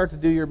life, you start to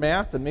do your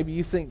math, and maybe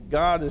you think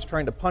God is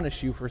trying to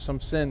punish you for some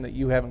sin that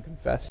you haven't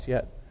confessed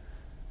yet.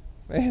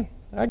 Man,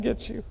 I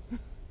get you.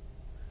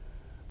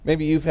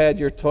 Maybe you've had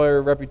your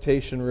entire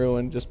reputation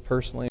ruined just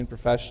personally and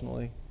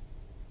professionally.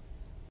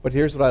 But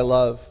here's what I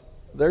love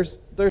there's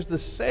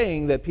this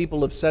saying that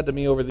people have said to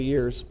me over the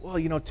years,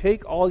 well,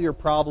 take all your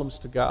problems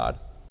to God.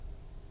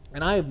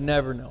 And I have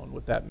never known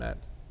what that meant,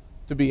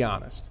 to be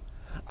honest.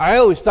 I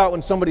always thought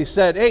when somebody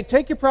said, hey,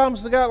 take your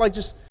problems to God, like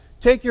just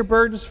take your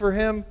burdens for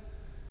Him.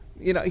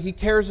 He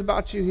cares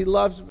about you. He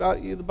loves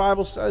about you. The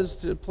Bible says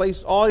to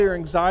place all your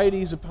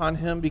anxieties upon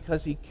Him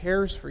because He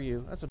cares for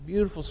you. That's a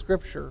beautiful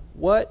scripture.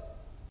 What?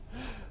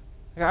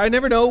 I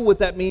never know what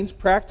that means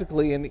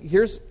practically, and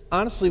here's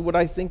honestly what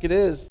I think it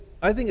is.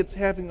 I think it's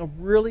having a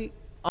really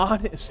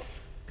honest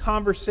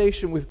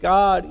conversation with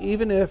God,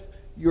 even if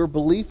your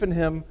belief in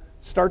Him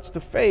starts to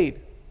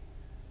fade.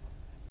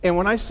 And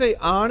when I say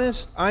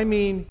honest, I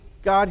mean,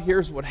 God,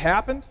 here's what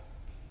happened.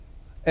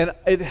 And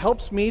it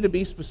helps me to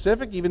be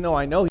specific, even though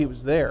I know He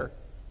was there.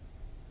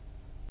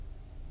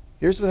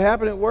 Here's what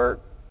happened at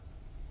work.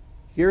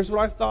 Here's what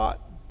I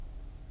thought.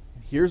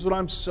 Here's what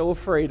I'm so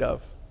afraid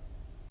of.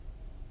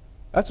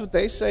 That's what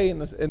they say in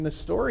the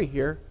story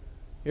here.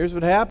 Here's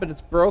what happened.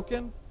 It's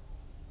broken.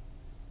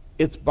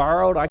 It's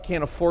borrowed. I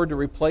can't afford to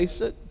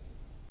replace it.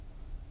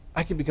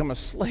 I can become a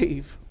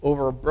slave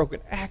over a broken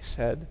axe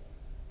head.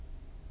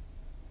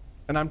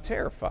 And I'm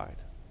terrified.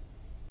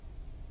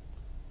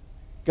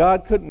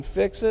 God couldn't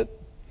fix it.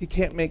 He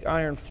can't make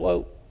iron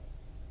float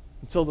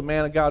until the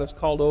man of God is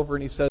called over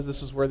and he says,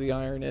 this is where the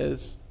iron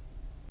is.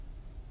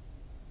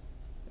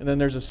 And then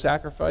there's a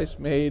sacrifice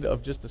made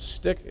of just a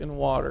stick in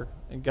water,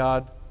 and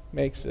God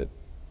makes it.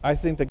 I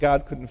think that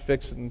God couldn't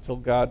fix it until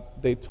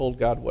they told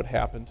God what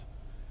happened.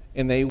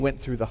 And they went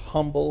through the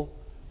humble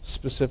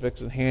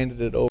specifics and handed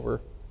it over.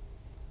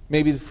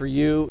 Maybe for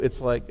you,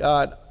 it's like,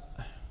 God,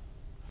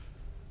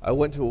 I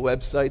went to a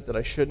website that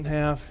I shouldn't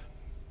have.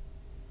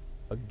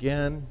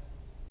 Again.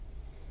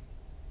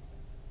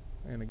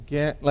 And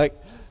again. Like,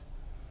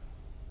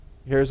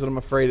 here's what I'm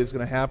afraid is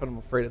going to happen. I'm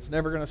afraid it's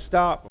never going to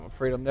stop. I'm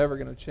afraid I'm never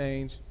going to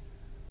change.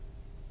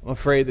 I'm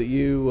afraid that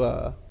you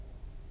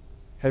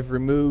have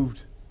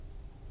removed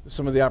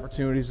some of the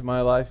opportunities in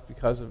my life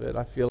because of it.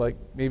 I feel like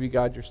maybe,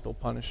 God, you're still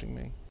punishing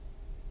me.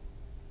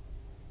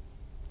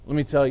 Let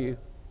me tell you,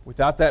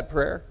 without that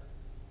prayer,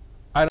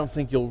 I don't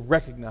think you'll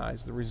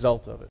recognize the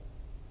result of it.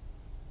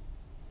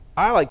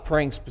 I like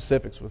praying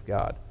specifics with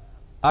God.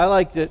 I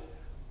like it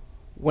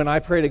when I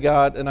pray to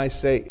God and I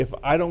say, if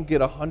I don't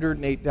get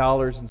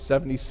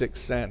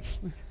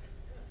 $108.76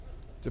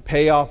 to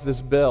pay off this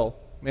bill.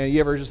 Man,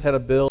 you ever just had a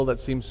bill that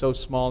seems so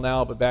small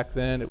now, but back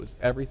then it was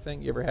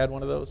everything? You ever had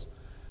one of those?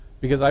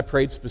 Because I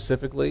prayed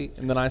specifically,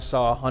 and then I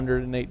saw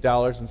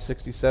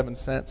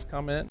 $108.67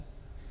 come in.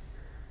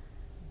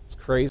 It's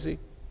crazy.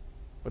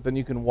 But then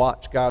you can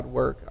watch God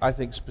work. I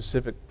think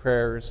specific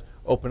prayers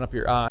open up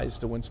your eyes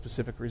to when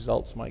specific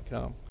results might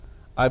come.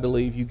 I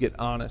believe you get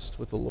honest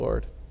with the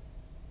Lord.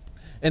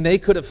 And they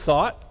could have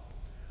thought,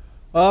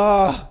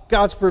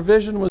 God's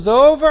provision was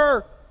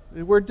over.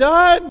 We're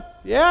done.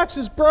 The axe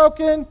is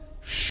broken.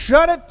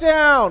 Shut it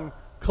down.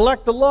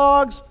 Collect the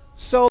logs.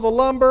 Sell the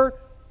lumber.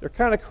 They're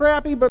kind of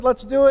crappy, but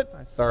let's do it.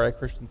 Sorry,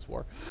 Christian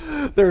swore.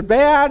 They're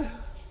bad.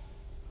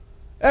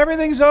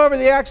 Everything's over.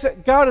 The axe.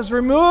 God has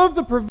removed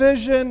the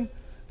provision.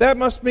 That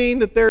must mean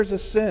that there's a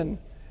sin.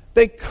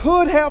 They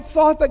could have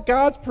thought that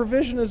God's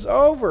provision is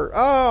over.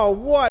 Oh,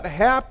 what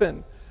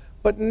happened?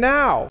 But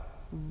now,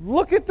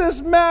 look at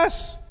this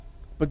mess.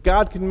 But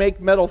God can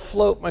make metal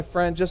float, my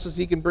friend, just as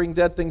He can bring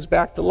dead things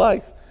back to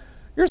life.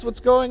 Here's what's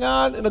going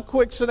on in a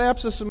quick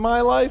synopsis in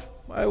my life.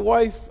 My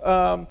wife,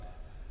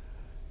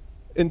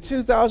 in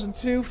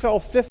 2002, fell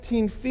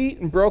 15 feet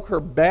and broke her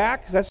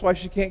back. That's why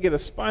she can't get a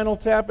spinal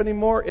tap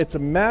anymore. It's a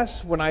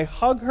mess. When I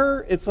hug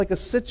her, it's like a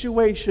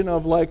situation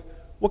of like,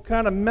 what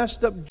kind of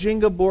messed up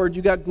Jenga board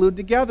you got glued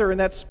together in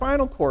that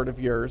spinal cord of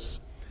yours?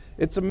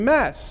 It's a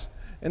mess.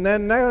 And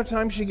then another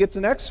time she gets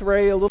an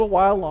x-ray a little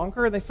while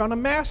longer, and they found a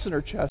mass in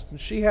her chest,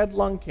 and she had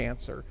lung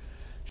cancer.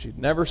 She'd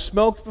never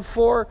smoked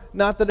before.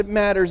 Not that it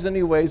matters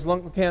anyways.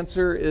 Lung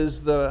cancer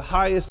is the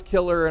highest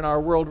killer in our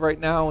world right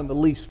now and the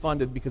least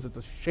funded because it's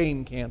a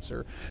shame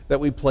cancer that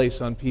we place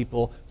on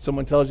people.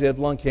 Someone tells you they have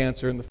lung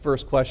cancer, and the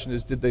first question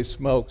is, did they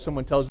smoke?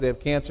 Someone tells you they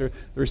have cancer,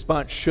 the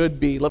response should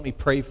be, let me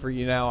pray for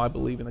you now. I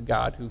believe in a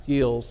God who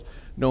heals.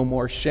 No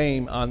more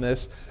shame on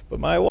this.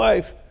 But my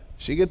wife,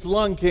 she gets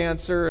lung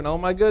cancer, and oh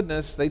my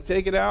goodness, they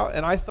take it out,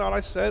 and I thought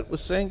I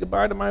was saying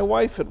goodbye to my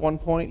wife at one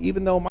point,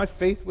 even though my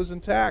faith was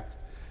intact.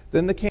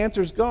 Then the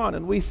cancer's gone,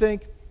 and we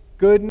think,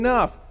 good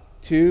enough.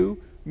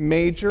 2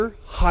 major,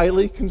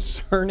 highly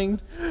concerning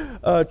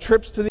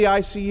trips to the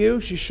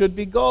ICU. She should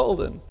be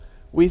golden.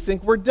 We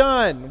think we're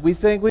done. We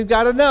think we've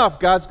got enough.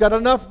 God's got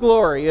enough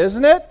glory,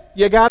 isn't it?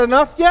 You got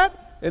enough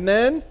yet? And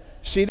then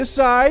she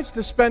decides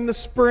to spend the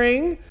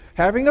spring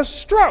having a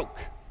stroke.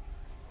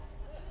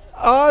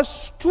 A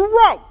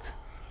stroke.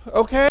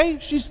 Okay?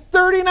 She's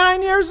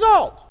 39 years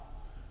old.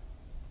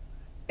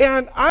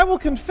 And I will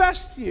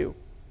confess to you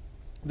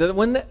that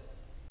when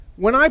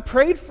I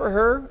prayed for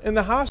her in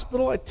the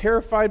hospital, I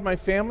terrified my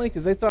family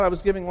because they thought I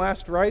was giving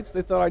last rites.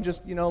 They thought I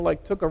just,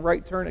 took a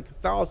right turn at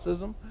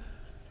Catholicism.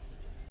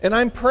 And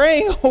I'm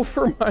praying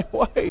over my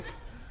wife.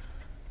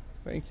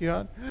 Thank you,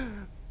 hon.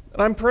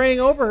 And I'm praying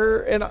over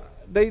her, and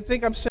they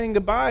think I'm saying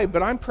goodbye,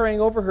 but I'm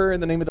praying over her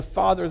in the name of the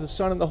Father, the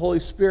Son, and the Holy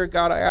Spirit.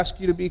 God, I ask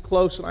you to be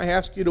close, and I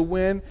ask you to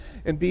win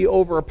and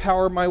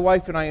overpower my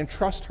wife, and I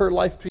entrust her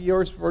life to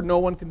yours, for no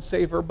one can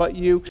save her but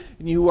you,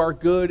 and you are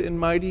good and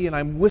mighty. And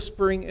I'm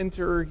whispering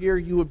into her ear,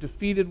 you have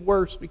defeated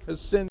worse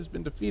because sin has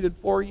been defeated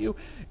for you.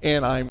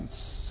 And I'm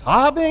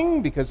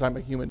sobbing because I'm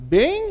a human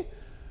being.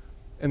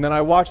 And then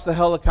I watch the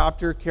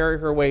helicopter carry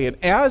her away. And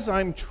as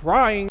I'm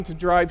trying to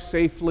drive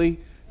safely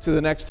to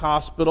the next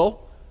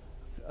hospital,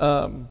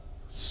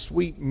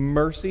 sweet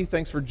mercy,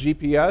 thanks for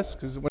GPS,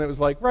 because when it was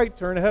like, right,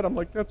 turn ahead, I'm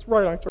like, that's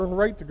right, I turn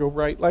right to go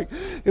right. Like,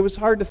 it was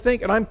hard to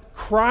think. And I'm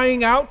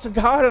crying out to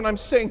God, and I'm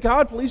saying,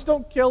 God, please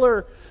don't kill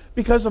her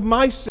because of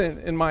my sin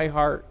in my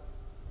heart.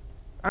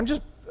 I'm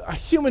just a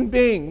human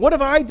being. What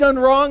have I done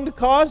wrong to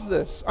cause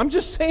this? I'm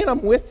just saying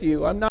I'm with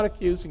you. I'm not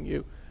accusing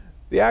you.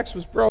 The axe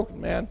was broken,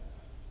 man.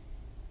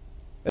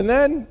 And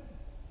then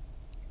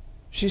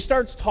she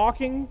starts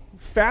talking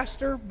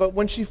faster, but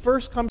when she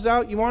first comes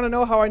out, you want to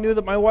know how I knew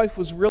that my wife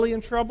was really in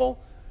trouble?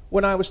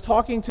 When I was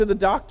talking to the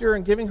doctor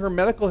and giving her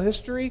medical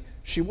history,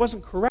 she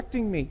wasn't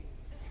correcting me.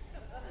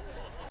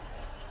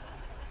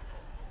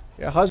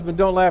 Yeah, husband,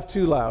 don't laugh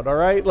too loud, all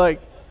right?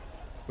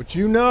 But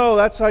you know,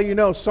 that's how you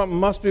know something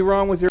must be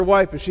wrong with your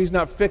wife if she's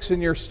not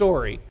fixing your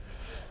story.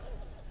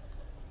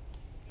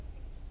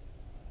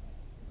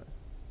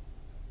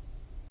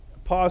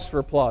 Pause for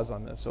applause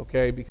on this,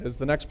 okay? Because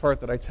the next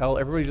part that I tell,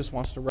 everybody just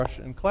wants to rush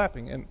in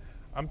clapping. And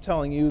I'm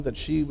telling you that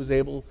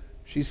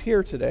she's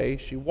here today,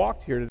 she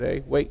walked here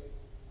today, wait.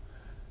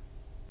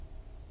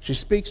 She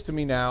speaks to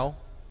me now.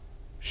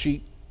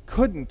 She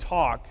couldn't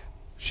talk.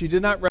 She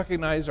did not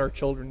recognize our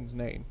children's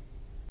name.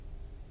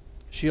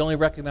 She only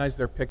recognized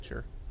their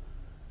picture.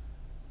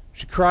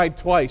 She cried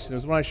twice, and it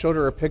was when I showed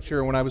her a picture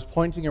and when I was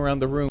pointing around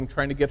the room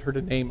trying to get her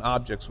to name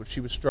objects, which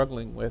she was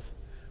struggling with,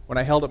 when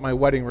I held up my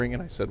wedding ring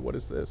and I said, what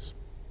is this?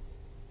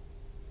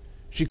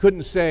 She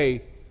couldn't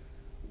say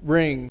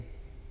ring.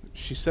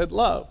 She said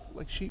love.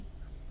 Like, she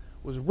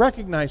was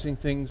recognizing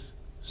things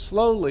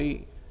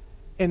slowly.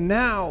 And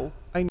now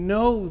I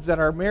know that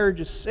our marriage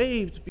is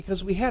saved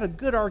because we had a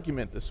good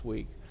argument this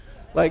week.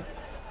 Like,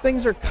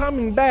 things are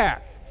coming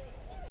back.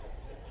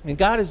 And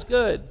God is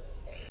good.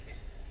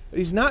 But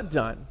He's not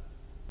done.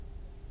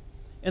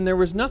 And there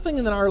was nothing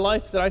in our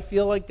life that I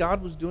feel like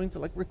God was doing to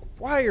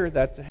require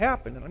that to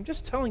happen. And I'm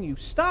just telling you,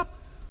 stop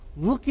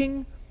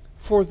looking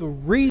for the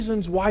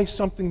reasons why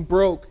something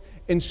broke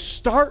and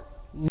start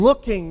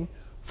looking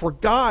for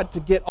God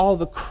to get all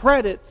the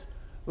credit.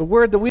 The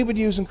word that we would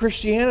use in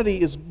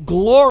Christianity is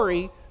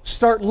glory.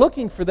 Start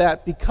looking for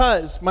that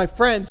because, my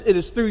friends, it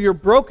is through your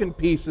broken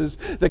pieces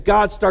that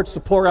God starts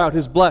to pour out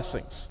His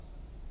blessings.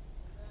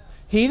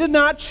 He did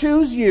not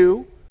choose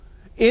you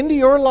into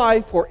your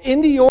life or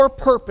into your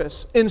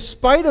purpose in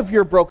spite of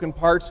your broken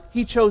parts.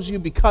 He chose you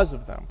because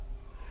of them.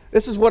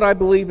 This is what I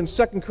believe in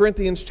 2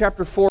 Corinthians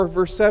chapter 4,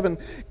 verse 7.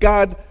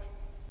 God,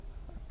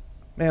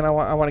 man, I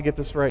want to get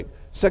this right.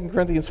 2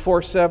 Corinthians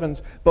 4, 7.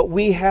 But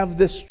we have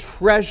this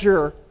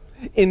treasure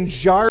in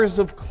jars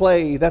of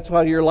clay. That's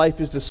how your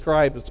life is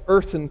described. It's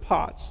earthen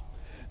pots.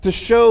 To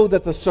show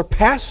that the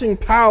surpassing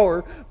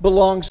power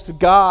belongs to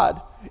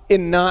God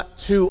and not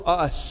to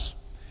us.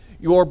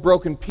 Your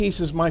broken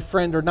pieces, my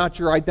friend, are not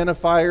your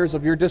identifiers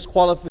of your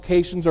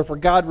disqualifications or for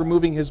God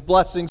removing His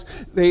blessings.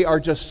 They are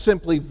just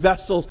simply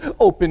vessels,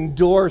 open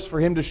doors for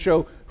Him to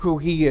show who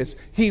He is.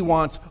 He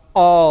wants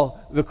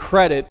all the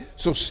credit.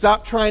 So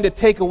stop trying to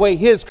take away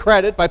His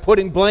credit by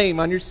putting blame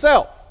on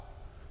yourself.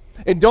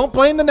 And don't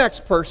blame the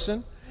next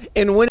person.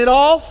 And when it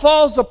all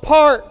falls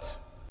apart,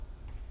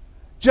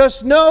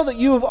 just know that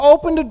you have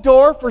opened a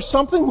door for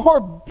something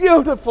more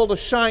beautiful to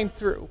shine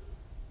through.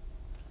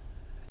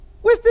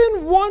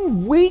 Within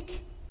 1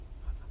 week,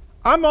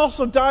 I'm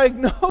also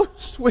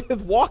diagnosed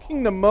with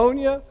walking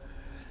pneumonia.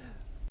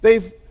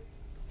 It's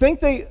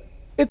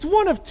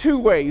one of two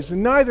ways,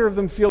 and neither of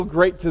them feel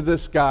great to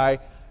this guy.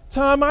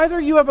 Tom, either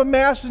you have a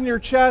mass in your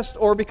chest,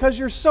 or because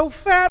you're so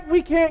fat,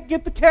 we can't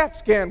get the CAT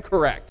scan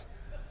correct.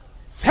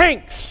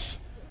 Thanks.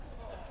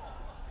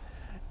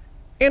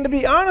 And to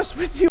be honest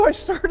with you, I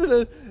started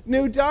a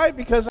new diet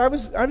because I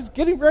was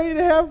getting ready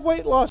to have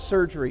weight loss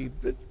surgery.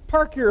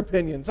 Park your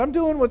opinions. I'm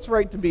doing what's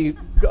right to be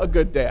a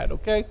good dad,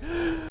 okay?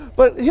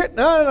 But here,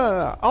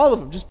 no. All of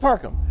them, just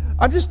park them.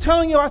 I'm just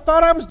telling you, I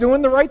thought I was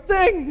doing the right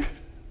thing.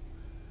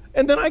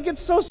 And then I get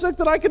so sick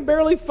that I can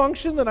barely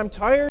function, that I'm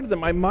tired, that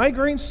my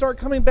migraines start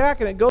coming back,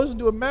 and it goes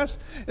into a mess.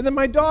 And then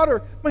my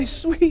daughter, my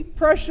sweet,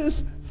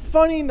 precious,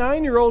 funny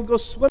 9-year-old,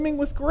 goes swimming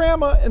with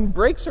grandma and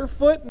breaks her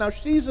foot. Now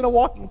she's in a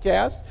walking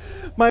cast.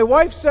 My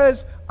wife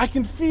says, I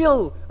can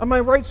feel on my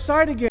right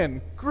side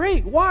again.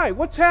 Great, why?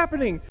 What's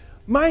happening?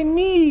 My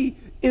knee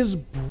is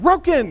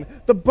broken.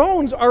 The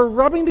bones are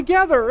rubbing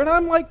together. And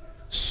I'm like,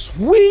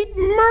 sweet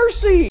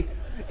mercy.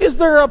 Is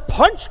there a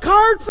punch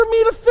card for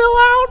me to fill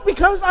out?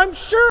 Because I'm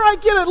sure I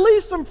get at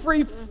least some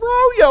free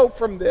froyo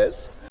from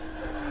this.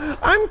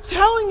 I'm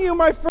telling you,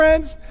 my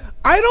friends,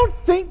 I don't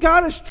think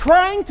God is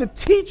trying to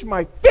teach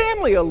my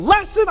family a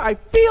lesson. I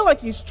feel like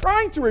He's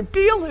trying to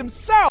reveal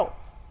Himself.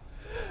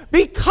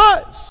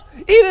 Because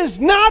it is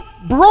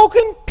not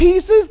broken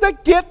pieces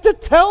that get to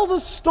tell the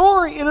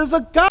story. It is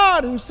a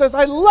God who says,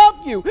 I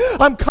love you,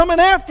 I'm coming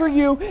after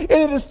you, and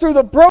it is through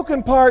the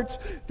broken parts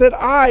that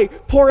I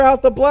pour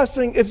out the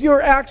blessing. If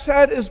your axe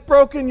head is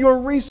broken, your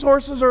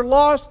resources are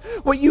lost,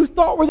 what you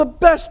thought were the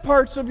best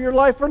parts of your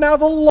life are now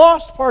the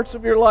lost parts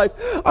of your life.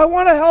 I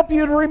want to help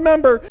you to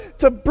remember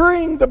to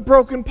bring the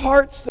broken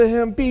parts to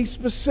Him. Be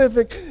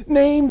specific.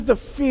 Name the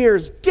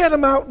fears. Get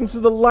them out into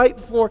the light,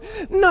 for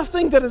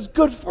nothing that is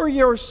good for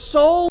your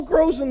soul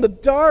grows in the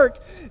dark.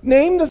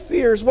 Name the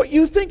fears, what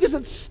you think is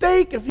at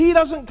stake if He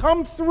doesn't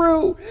come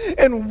through,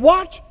 and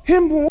watch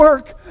Him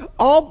work,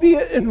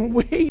 albeit in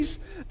ways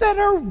that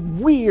are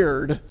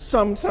weird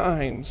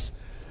sometimes.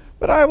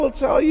 But I will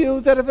tell you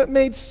that if it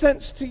made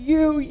sense to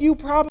you, you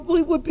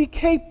probably would be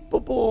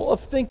capable of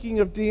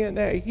thinking of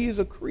DNA. He is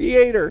a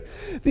creator.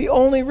 The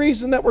only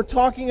reason that we're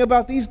talking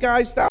about these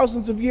guys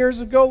thousands of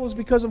years ago was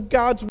because of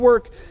God's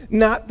work,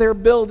 not their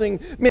building.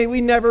 May we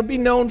never be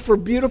known for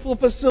beautiful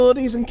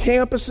facilities and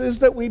campuses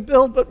that we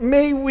build, but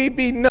may we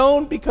be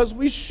known because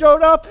we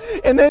showed up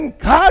and then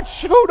God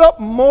showed up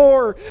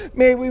more.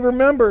 May we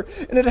remember,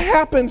 and it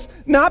happens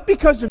not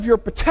because of your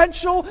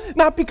potential,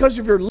 not because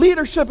of your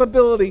leadership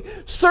ability,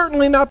 certainly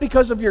not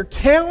because of your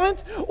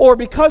talent or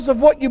because of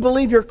what you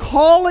believe your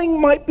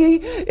calling might be.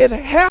 It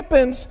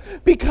happens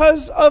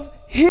because of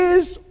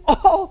His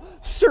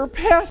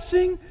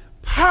all-surpassing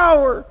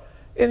power.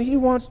 And He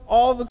wants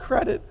all the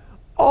credit,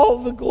 all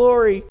the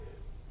glory.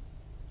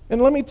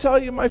 And let me tell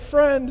you, my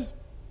friend,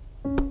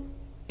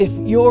 if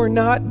you're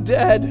not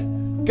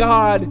dead,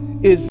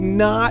 God is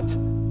not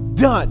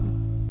done.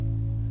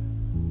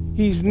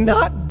 He's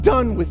not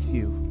done with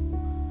you.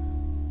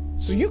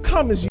 So you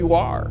come as you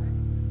are.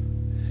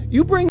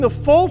 You bring the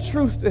full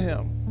truth to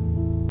Him.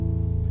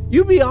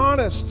 You be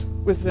honest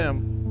with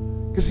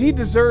Him, because He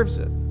deserves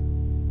it.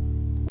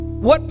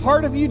 What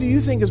part of you do you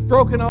think is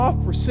broken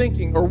off for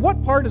sinking? Or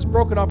what part is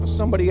broken off of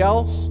somebody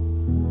else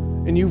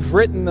and you've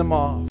written them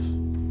off?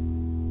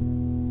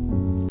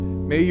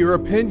 May your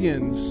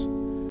opinions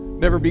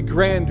never be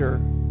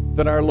grander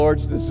than our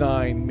Lord's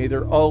design. May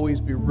there always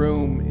be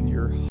room in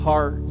your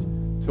heart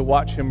to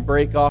watch Him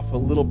break off a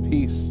little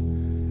piece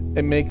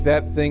and make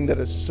that thing that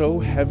is so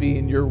heavy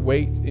in your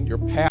weight, in your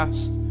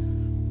past,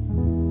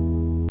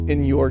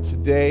 in your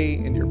today,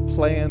 in your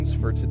plans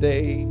for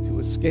today to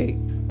escape.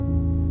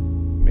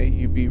 May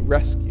you be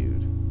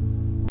rescued.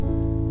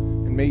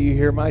 And may you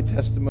hear my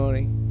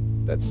testimony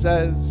that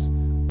says,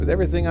 with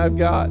everything I've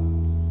got,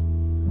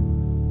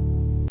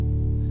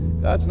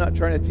 God's not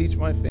trying to teach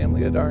my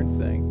family a darn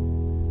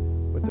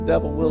thing, but the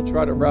devil will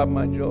try to rob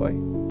my joy.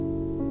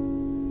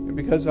 And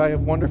because I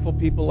have wonderful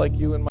people like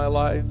you in my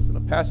lives and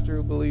a pastor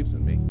who believes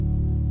in me,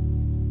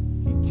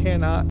 he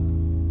cannot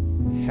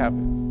have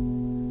it.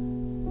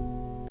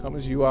 Come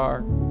as you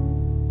are,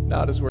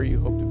 not as where you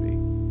hope to be.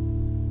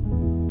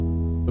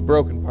 The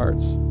broken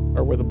parts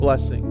are where the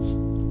blessings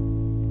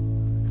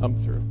come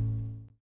through.